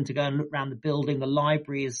Mason to go and look around the building. The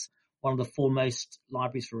library is one of the foremost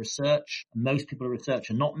libraries for research. Most people who research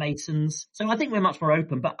are not Masons. So I think we're much more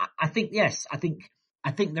open. But I think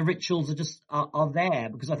the rituals are there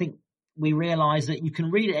because I think we realize that you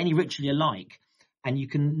can read any ritual you like and you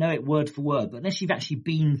can know it word for word, but unless you've actually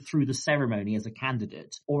been through the ceremony as a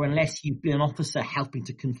candidate, or unless you've been an officer helping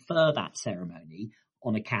to confer that ceremony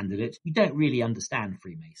on a candidate, you don't really understand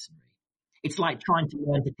Freemasonry. It's like trying to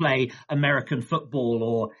learn to play American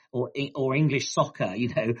football or English soccer,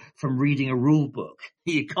 from reading a rule book.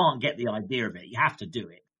 You can't get the idea of it. You have to do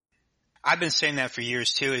it. I've been saying that for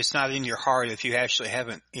years too. It's not in your heart if you actually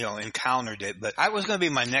haven't, encountered it. But I was going to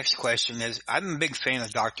be my next question is I'm a big fan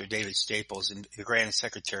of Dr. David Staples and the Grand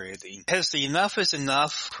Secretary of has the Enough is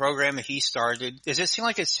Enough program that he started, does it seem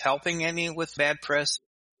like it's helping any with bad press?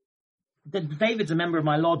 David's a member of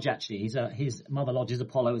my lodge, actually. His mother lodge is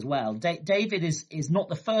Apollo as well. David is not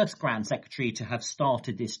the first Grand Secretary to have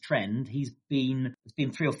started this trend. There's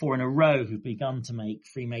been 3 or 4 in a row who've begun to make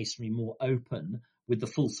Freemasonry more open with the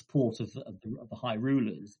full support of the high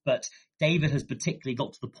rulers. But David has particularly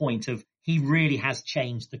got to the point of he really has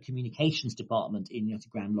changed the communications department in United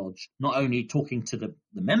Grand Lodge, not only talking to the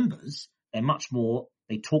members,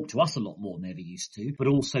 they talk to us a lot more than they ever used to, but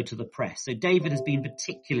also to the press. So David has been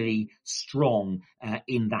particularly strong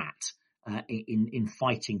in that, in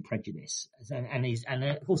fighting prejudice. And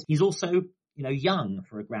of course, he's also, young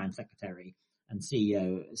for a Grand Secretary and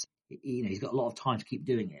CEO. He's got a lot of time to keep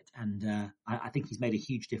doing it. And I think he's made a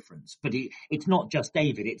huge difference. But it's not just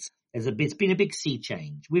David. It's been a big sea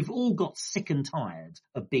change. We've all got sick and tired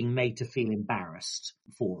of being made to feel embarrassed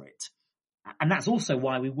for it. And that's also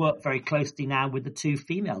why we work very closely now with the 2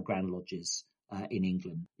 female Grand Lodges in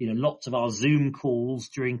England. Lots of our Zoom calls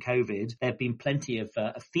during COVID, there have been plenty of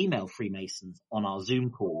female Freemasons on our Zoom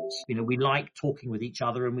calls. We like talking with each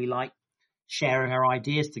other and we like sharing our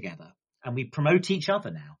ideas together, and we promote each other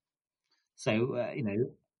now. So,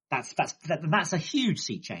 that's a huge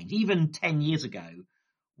sea change. Even 10 years ago,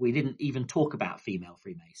 we didn't even talk about female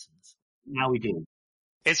Freemasons. Now we do.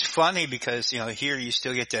 It's funny because, here you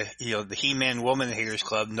still get the He-Man Woman Haters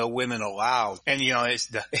Club, no women allowed. And,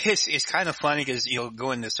 it's kind of funny because you'll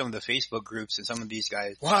go into some of the Facebook groups and some of these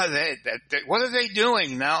guys, what are they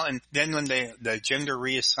doing now? And then when the gender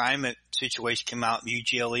reassignment situation came out,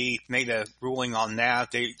 UGLE made a ruling on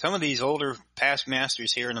that. Some of these older past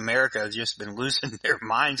masters here in America have just been losing their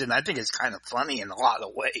minds. And I think it's kind of funny in a lot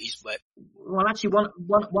of ways, but. Well, actually,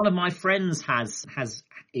 one of my friends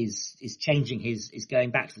is changing is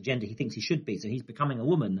going back to the gender he thinks he should be. So he's becoming a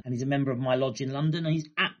woman, and he's a member of my lodge in London, and he's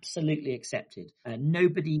absolutely accepted.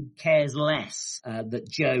 Nobody cares less that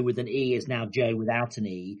Joe with an E is now Joe without an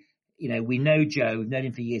E. we know Joe, we've known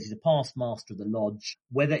him for years. He's a past master of the lodge,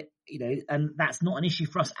 and that's not an issue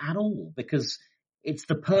for us at all, because it's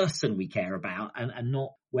the person we care about and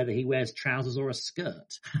not whether he wears trousers or a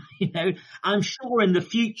skirt. I'm sure in the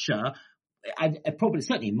future, and probably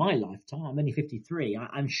certainly in my lifetime, I'm only 53,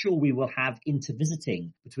 I'm sure we will have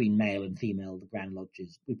intervisiting between male and female, the Grand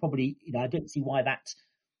Lodges. We probably, I don't see why that,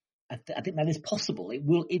 I think that is possible.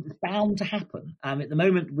 It's bound to happen. At the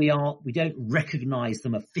moment we don't recognize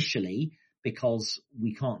them officially because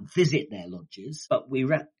we can't visit their lodges, but we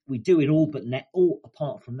do it all, but all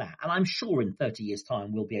apart from that. And I'm sure in 30 years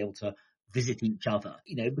time, we'll be able to visit each other,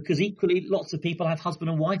 because equally lots of people have husband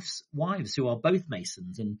and wives who are both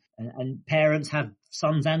Masons, and parents have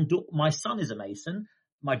sons and my son is a Mason.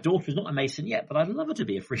 My daughter's not a Mason yet, but I'd love her to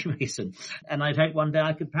be a Freemason. And I'd hope one day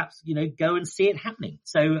I could perhaps, go and see it happening.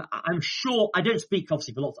 So I'm sure, I don't speak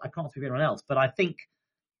obviously for lots, I can't speak for anyone else, but I think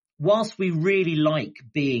whilst we really like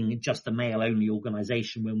being just a male only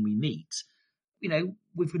organization when we meet,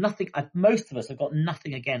 we've nothing, most of us have got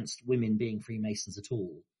nothing against women being Freemasons at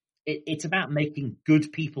all. It's about making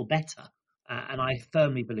good people better. And I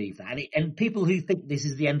firmly believe that. And people who think this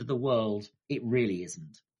is the end of the world, it really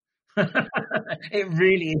isn't. It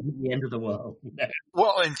really isn't the end of the world.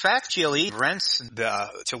 Well, in fact, GLE rents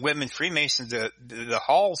to women Freemasons the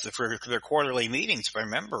halls for their quarterly meetings, if I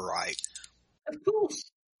remember right. Of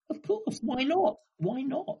course. Why not?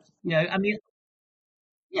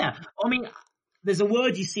 There's a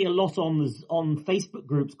word you see a lot on Facebook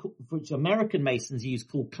groups, which American Masons use,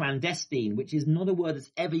 called clandestine, which is not a word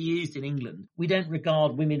that's ever used in England. We don't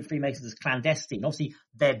regard women Freemasons as clandestine. Obviously,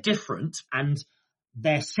 they're different, and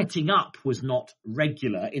their setting up was not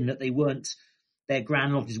regular in that their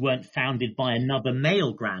Grand Lodges weren't founded by another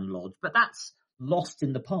male Grand Lodge, but that's lost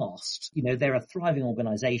in the past. They're a thriving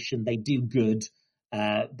organization. They do good.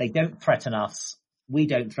 They don't threaten us. We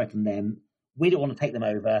don't threaten them. We don't want to take them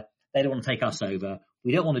over. They don't want to take us over.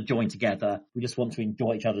 We don't want to join together. We just want to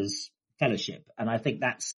enjoy each other's fellowship. And I think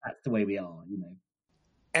that's the way we are,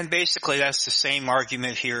 And basically that's the same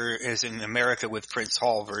argument here as in America with Prince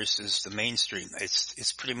Hall versus the mainstream.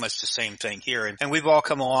 It's pretty much the same thing here. And we've all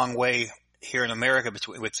come a long way here in America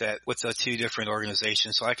with the two different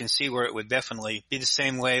organizations. So I can see where it would definitely be the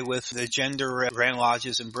same way with the gender Grand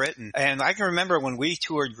Lodges in Britain. And I can remember when we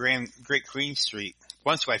toured Great Queen Street,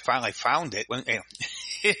 once I finally found it,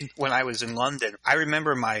 when I was in London, I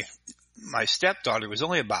remember my stepdaughter was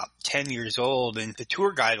only about 10 years old, and the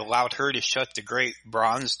tour guide allowed her to shut the great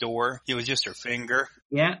bronze door. It was just her finger.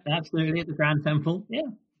 Yeah, absolutely, at the Grand Temple. Yeah.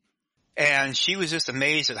 And she was just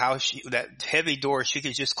amazed at how that heavy door she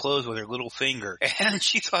could just close with her little finger. And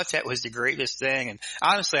she thought that was the greatest thing. And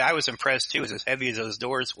honestly, I was impressed too, as heavy as those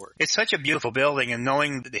doors were. It's such a beautiful building, and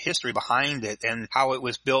knowing the history behind it and how it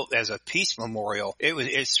was built as a peace memorial,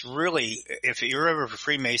 it's really, if you're ever a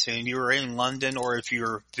Freemason and you're in London, or if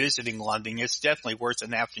you're visiting London, it's definitely worth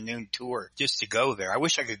an afternoon tour just to go there. I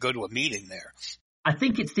wish I could go to a meeting there. I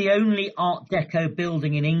think it's the only Art Deco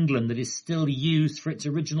building in England that is still used for its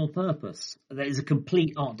original purpose. That is a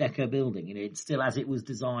complete Art Deco building, and it's still as it was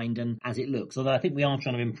designed and as it looks. Although I think we are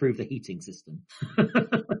trying to improve the heating system.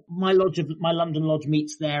 My London lodge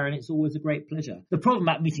meets there, and it's always a great pleasure. The problem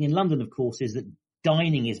about meeting in London, of course, is that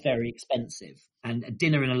dining is very expensive, and a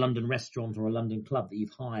dinner in a London restaurant or a London club that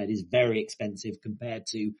you've hired is very expensive compared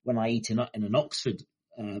to when I eat in an Oxford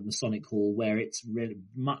Masonic hall, where it's really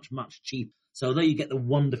much, much cheaper. So although you get the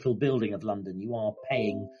wonderful building of London, you are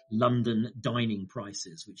paying London dining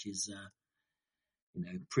prices, which is,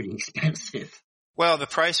 pretty expensive. Well, the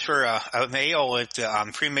price for a meal at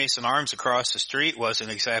Freemason Arms across the street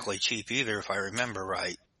wasn't exactly cheap either, if I remember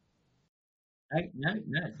right. No,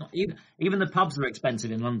 it's not. Even the pubs are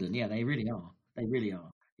expensive in London. Yeah, they really are.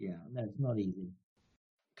 Yeah, no, it's not easy.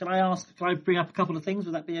 Can I bring up a couple of things?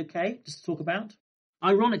 Would that be okay, just to talk about?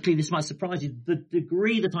 Ironically, this might surprise you, the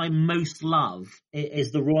degree that I most love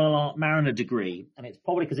is the Royal Art Mariner degree, and it's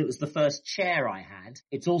probably because it was the first chair I had.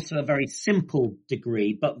 It's also a very simple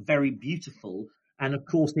degree, but very beautiful, and of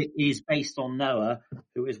course it is based on Noah,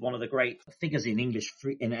 who is one of the great figures in English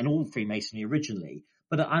and all Freemasonry originally.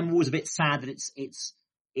 But I'm always a bit sad that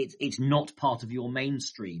it's not part of your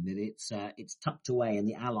mainstream, that it's tucked away in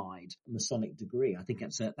the Allied Masonic degree. I think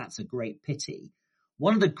that's a great pity.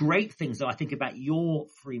 One of the great things that I think about your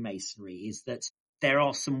Freemasonry is that there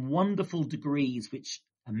are some wonderful degrees which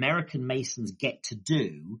American Masons get to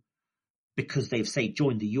do because they've, say,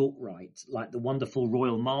 joined the York Rite, like the wonderful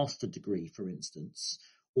Royal Master degree, for instance,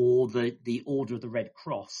 or the Order of the Red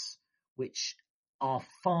Cross, which are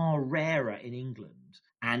far rarer in England,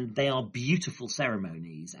 and they are beautiful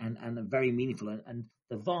ceremonies and are very meaningful. And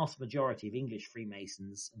the vast majority of English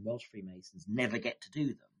Freemasons and Welsh Freemasons never get to do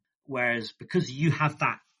them. Whereas because you have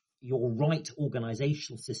that, your right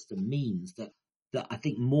organizational system means that I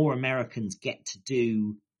think more Americans get to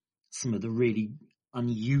do some of the really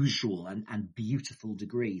unusual and beautiful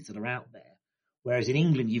degrees that are out there. Whereas in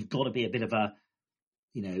England, you've got to be a bit of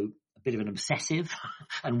an obsessive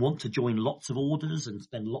and want to join lots of orders and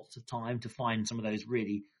spend lots of time to find some of those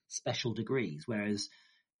really special degrees. Whereas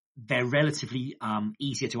they're relatively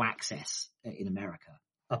easier to access in America,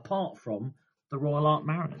 apart from the Royal Ark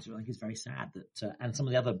Mariners, who I think is very sad that, and some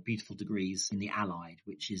of the other beautiful degrees in the Allied,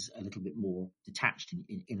 which is a little bit more detached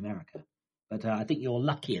in America. But I think you're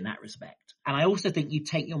lucky in that respect. And I also think you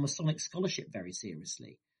take your Masonic scholarship very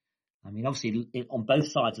seriously. I mean, obviously, on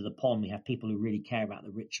both sides of the pond, we have people who really care about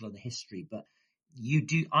the ritual and the history. But you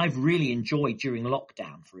do. I've really enjoyed during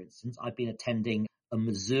lockdown, for instance, I've been attending a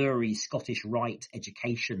Missouri Scottish Rite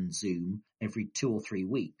education Zoom every 2 or 3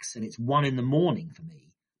 weeks. And it's 1 a.m. for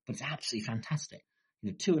me. But it's absolutely fantastic.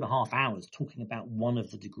 2.5 hours talking about one of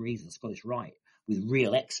the degrees of the Scottish Rite with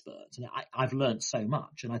real experts. And I've learned so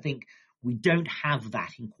much. And I think we don't have that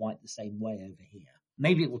in quite the same way over here.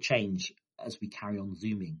 Maybe it will change as we carry on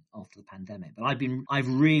Zooming after the pandemic. But I've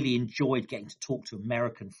really enjoyed getting to talk to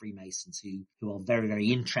American Freemasons who are very,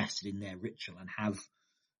 very interested in their ritual and have,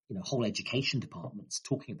 whole education departments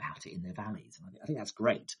talking about it in their valleys. And I think that's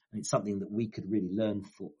great. And it's something that we could really learn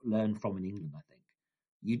from in England, I think.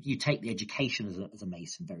 You take the education as a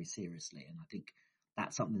Mason very seriously. And I think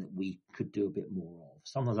that's something that we could do a bit more of.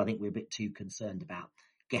 Sometimes I think we're a bit too concerned about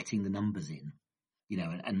getting the numbers in,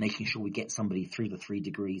 and making sure we get somebody through the 3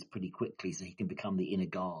 degrees pretty quickly so he can become the inner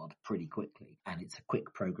guard pretty quickly. And it's a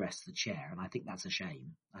quick progress to the chair. And I think that's a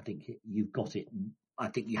shame. I think you've got it. I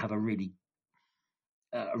think you have a really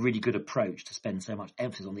good approach to spend so much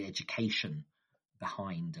emphasis on the education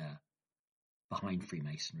behind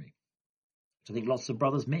Freemasonry, which I think lots of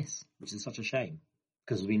brothers miss, which is such a shame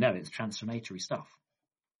because we know it's transformatory stuff.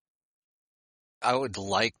 I would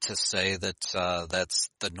like to say that that's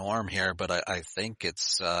the norm here, but I think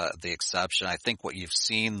it's the exception. I think what you've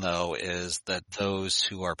seen, though, is that those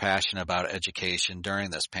who are passionate about education during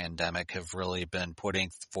this pandemic have really been putting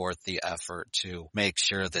forth the effort to make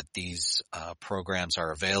sure that these programs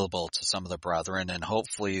are available to some of the brethren, and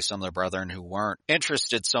hopefully some of the brethren who weren't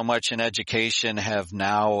interested so much in education have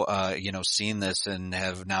now seen this and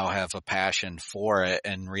have a passion for it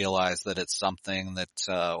and realize that it's something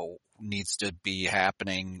that needs to be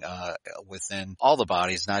happening within all the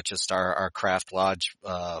bodies, not just our craft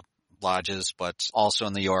lodges, but also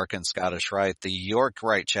in the York and Scottish Rite. The York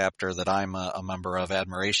Rite chapter that I'm a member of,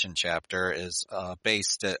 Admiration chapter, is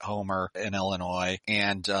based at Homer in Illinois,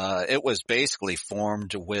 and it was basically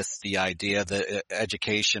formed with the idea that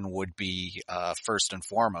education would be first and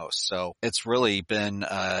foremost. So it's really been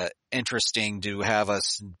interesting to have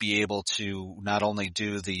us be able to not only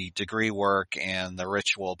do the degree work and the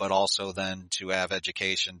ritual, but also then to have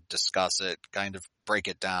education, discuss it, kind of break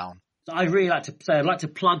it down. So I'd really like to say, I'd like to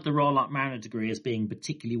plug the Royal Ark Mariner degree as being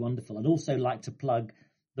particularly wonderful. I'd also like to plug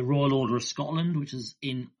the Royal Order of Scotland, which is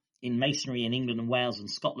in Masonry in England and Wales and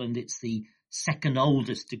Scotland. It's the second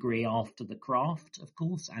oldest degree after the craft, of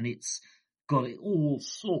course, and it's got all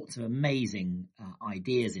sorts of amazing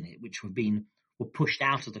ideas in it, which were pushed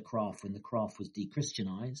out of the craft when the craft was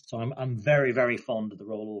de-Christianized. So I'm very, very fond of the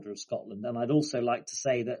Royal Order of Scotland. And I'd also like to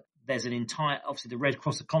say that there's obviously the Red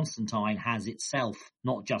Cross of Constantine has itself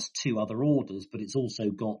not just 2 other orders, but it's also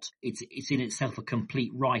got, it's in itself a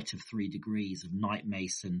complete rite of 3 degrees of Knight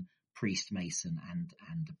Mason, Priest Mason, and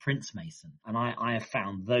Prince Mason. And I have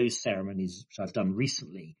found those ceremonies, which I've done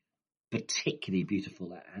recently, particularly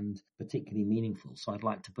beautiful and particularly meaningful. So I'd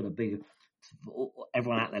like to put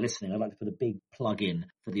everyone out there listening, I'd like to put a big plug in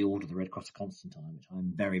for the Order of the Red Cross of Constantine, which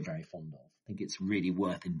I'm very, very fond of. I think it's really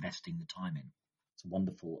worth investing the time in. It's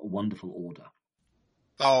a wonderful order.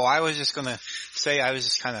 Oh, I was just going to say, I was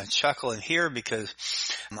just kind of chuckling here because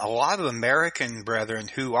a lot of American brethren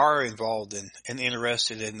who are involved in and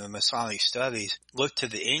interested in the Masonic studies look to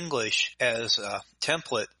the English as a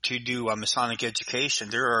template to do Masonic education.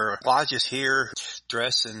 There are lodges here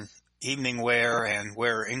dress in evening wear and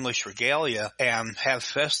wear English regalia and have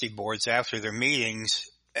festive boards after their meetings,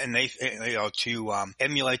 and they, to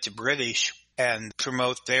emulate the British and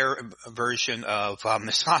promote their version of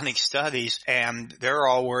Masonic studies. And they're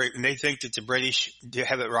all worried, and they think that the British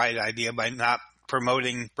have the right idea by not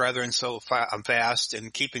promoting brethren so fast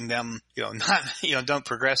and keeping them, not, don't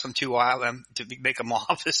progress them too wild to make them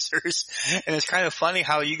officers. And it's kind of funny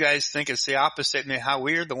how you guys think it's the opposite and how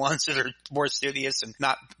we're the ones that are more studious and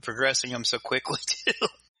not progressing them so quickly too.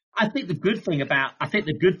 I think the good thing about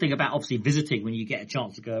obviously visiting when you get a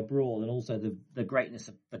chance to go abroad, and also the greatness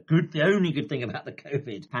of the only good thing about the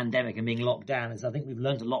COVID pandemic and being locked down is I think we've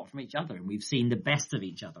learned a lot from each other and we've seen the best of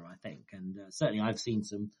each other, I think. And certainly I've seen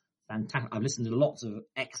some fantastic, I've listened to lots of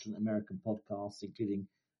excellent American podcasts, including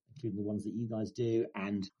the ones that you guys do,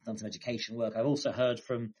 and done some education work. I've also heard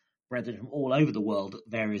from brethren from all over the world at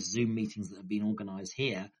various Zoom meetings that have been organized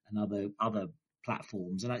here and other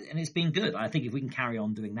platforms, and it's been good. I think if we can carry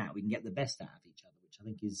on doing that, we can get the best out of each other, which I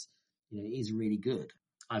think is really good.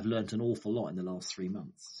 I've learned an awful lot in the last 3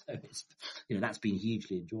 months, so it's that's been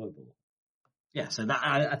hugely enjoyable. Yeah, so that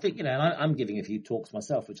I think I'm giving a few talks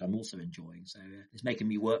myself, which I'm also enjoying. So it's making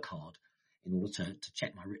me work hard in order to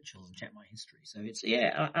check my rituals and check my history. So it's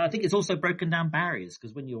I think it's also broken down barriers,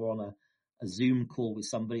 because when you're on a Zoom call with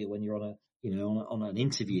somebody, or when you're on on an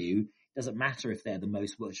interview, it doesn't matter if they're the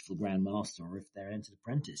most worshipful Grand Master or if they're entered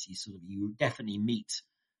apprentice. You definitely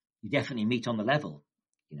meet on the level,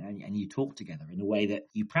 and you talk together in a way that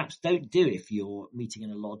you perhaps don't do if you're meeting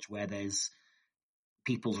in a lodge where there's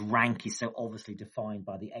people's rank is so obviously defined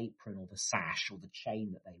by the apron or the sash or the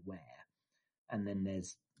chain that they wear, and then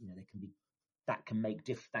there's that can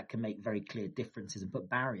make very clear differences and put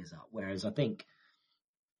barriers up. Whereas I think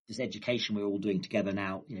this education we're all doing together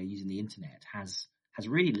now, using the internet, has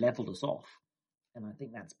really leveled us off. And I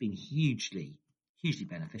think that's been hugely, hugely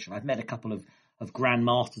beneficial. I've met a couple of Grand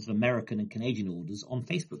Masters of American and Canadian orders on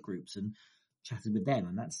Facebook groups and chatted with them.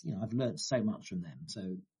 And that's, I've learned so much from them. So,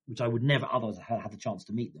 which I would never otherwise have had the chance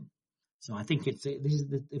to meet them. So I think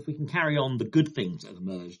if we can carry on the good things that have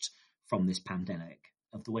emerged from this pandemic,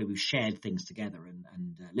 of the way we've shared things together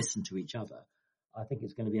and listened to each other, I think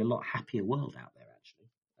it's going to be a lot happier world out there, actually,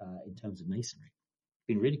 in terms of Masonry. It's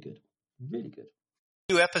been really good. Really good.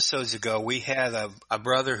 2 episodes ago, we had a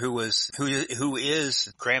brother who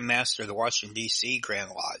is Grand Master of the Washington D.C. Grand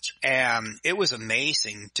Lodge, and it was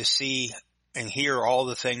amazing to see and hear all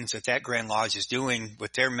the things that Grand Lodge is doing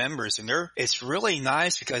with their members. And it's really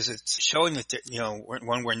nice because it's showing that,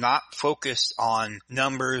 when we're not focused on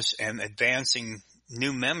numbers and advancing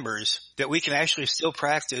new members, that we can actually still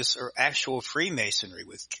practice or actual Freemasonry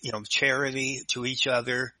with, charity to each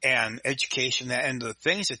other and education. And the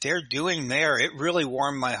things that they're doing there, it really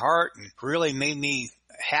warmed my heart and really made me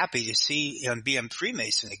happy to see and be a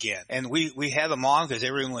Freemason again. And we had them on because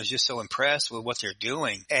everyone was just so impressed with what they're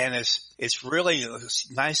doing. And it's really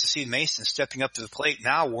nice to see Masons stepping up to the plate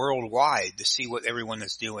now worldwide to see what everyone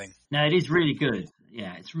is doing. No, it is really good.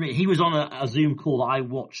 Yeah, he was on a Zoom call that I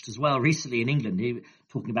watched as well recently in England. He was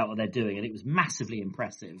talking about what they're doing, and it was massively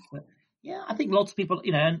impressive. But yeah, I think lots of people,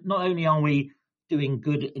 not only are we doing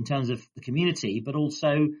good in terms of the community, but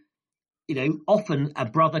also, often a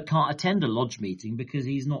brother can't attend a lodge meeting because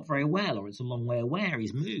he's not very well, or it's a long way away, or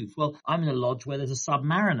he's moved. Well, I'm in a lodge where there's a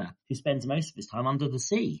submariner who spends most of his time under the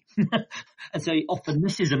sea. And so he often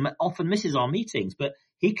misses our meetings, but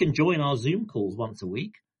he can join our Zoom calls once a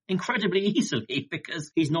week incredibly easily,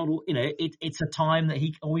 because he's not, it's a time that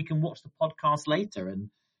we can watch the podcast later and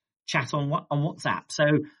chat on WhatsApp. So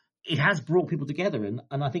it has brought people together, and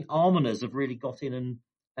I think almoners have really got in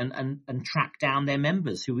and tracked down their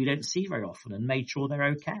members who we don't see very often and made sure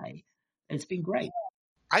they're okay. It's been great.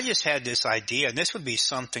 I just had this idea, and this would be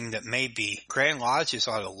something that maybe Grand Lodges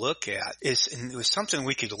ought to look at. And it was something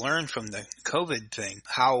we could learn from the COVID thing.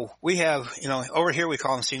 How we have, over here we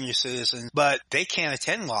call them senior citizens, but they can't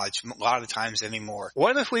attend lodge a lot of times anymore.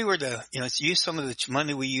 What if we were to, use some of the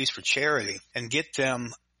money we use for charity and get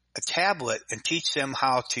them a tablet and teach them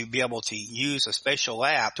how to be able to use a special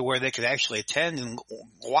app to where they could actually attend and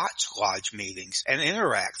watch lodge meetings and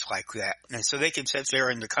interact like that. And so they can sit there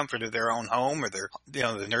in the comfort of their own home or their,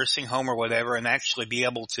 the nursing home or whatever, and actually be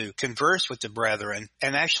able to converse with the brethren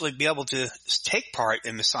and actually be able to take part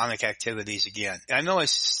in Masonic activities again. And I know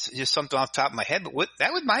it's just something off the top of my head, but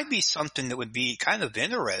might be something that would be kind of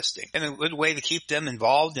interesting and a good way to keep them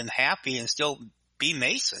involved and happy and still be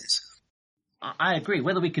Masons. I agree.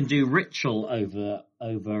 Whether we can do ritual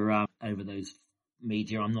over those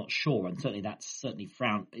media, I'm not sure. And certainly that's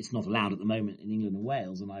frowned. It's not allowed at the moment in England and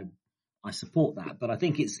Wales, and I support that. But I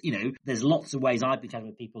think it's, there's lots of ways I've been chatting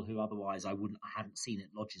with people who otherwise I hadn't seen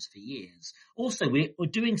at lodges for years. Also, we're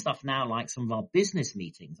doing stuff now like some of our business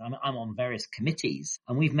meetings. I'm on various committees,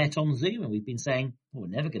 and we've met on Zoom, and we've been saying, we're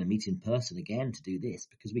never going to meet in person again to do this,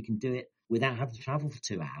 because we can do it without having to travel for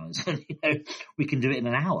 2 hours. We can do it in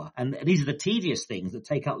an hour. And these are the tedious things that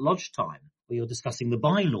take up lodge time. where you're discussing the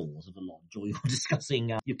bylaws of the lodge, or you're discussing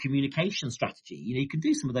your communication strategy. You can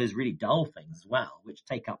do some of those really dull things as well, which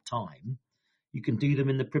take up time. You can do them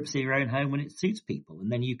in the privacy of your own home when it suits people.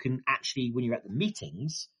 And then you can actually, when you're at the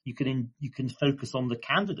meetings, you can focus on the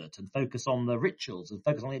candidate and focus on the rituals and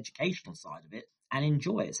focus on the educational side of it and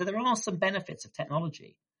enjoy it. So there are some benefits of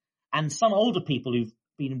technology. And some older people who've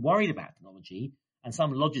been worried about technology, and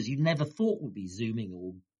some lodges you never thought would be Zooming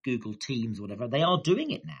or Google Teams or whatever, they are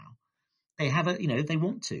doing it now. They have they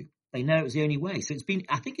want to. They know it's the only way. So it's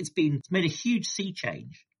made a huge sea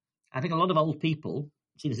change. I think a lot of old people,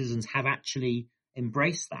 senior citizens, have actually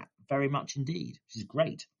embraced that very much indeed, which is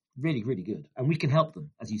great. Really, really good. And we can help them,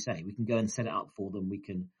 as you say. We can go and set it up for them. We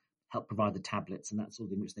can help provide the tablets and that sort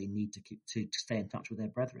of thing which they need to stay in touch with their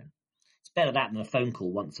brethren. It's better that than a phone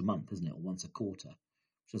call once a month, isn't it? Or once a quarter,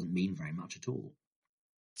 which doesn't mean very much at all.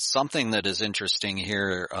 Something that is interesting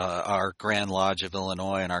here, our Grand Lodge of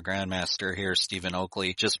Illinois and our Grand Master here, Stephen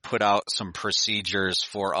Oakley, just put out some procedures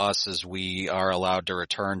for us as we are allowed to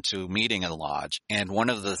return to meeting in the lodge. And one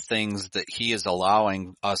of the things that he is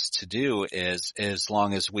allowing us to do is, as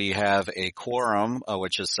long as we have a quorum,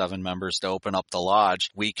 which is 7 members to open up the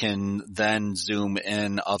lodge, we can then Zoom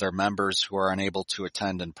in other members who are unable to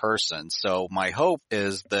attend in person. So my hope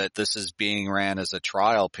is that this is being ran as a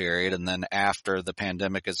trial period, and then after the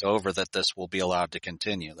pandemic is over, that this will be allowed to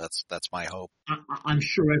continue. That's my hope. I'm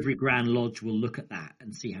sure every Grand Lodge will look at that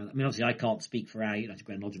and see how. I mean, obviously, I can't speak for our United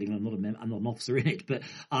Grand Lodge of England. I'm not an officer in it, but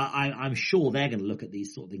I'm sure they're going to look at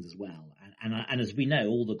these sort of things as well. And as we know,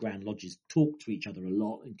 all the Grand Lodges talk to each other a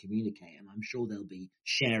lot and communicate, and I'm sure they'll be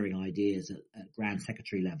sharing ideas at Grand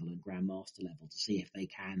Secretary level and Grand Master level to see if they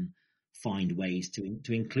can find ways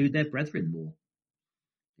to include their brethren more.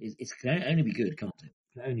 It can only be good, can't it?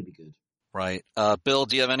 It can only be good. Right. Bill,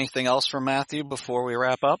 do you have anything else for Matthew before we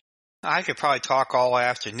wrap up? I could probably talk all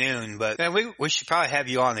afternoon, but we should probably have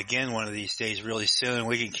you on again one of these days really soon.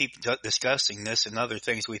 We can keep discussing this and other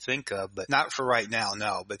things we think of, but not for right now,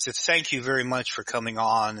 no. But thank you very much for coming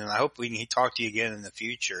on, and I hope we can talk to you again in the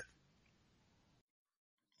future.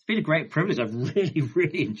 It's been a great privilege. I've really,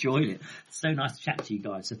 really enjoyed it. It's so nice to chat to you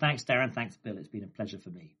guys. So thanks, Darren. Thanks, Bill. It's been a pleasure for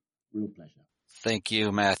me. Real pleasure. Thank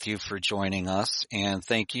you, Matthew, for joining us, and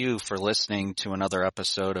thank you for listening to another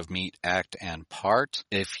episode of Meet, Act, and Part.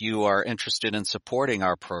 If you are interested in supporting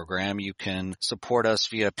our program, you can support us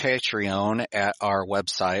via Patreon at our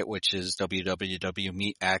website, which is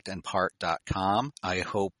www.meetactandpart.com. I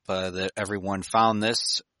hope that everyone found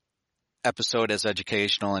this episode as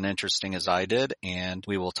educational and interesting as I did, and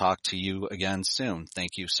we will talk to you again soon.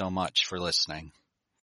 Thank you so much for listening.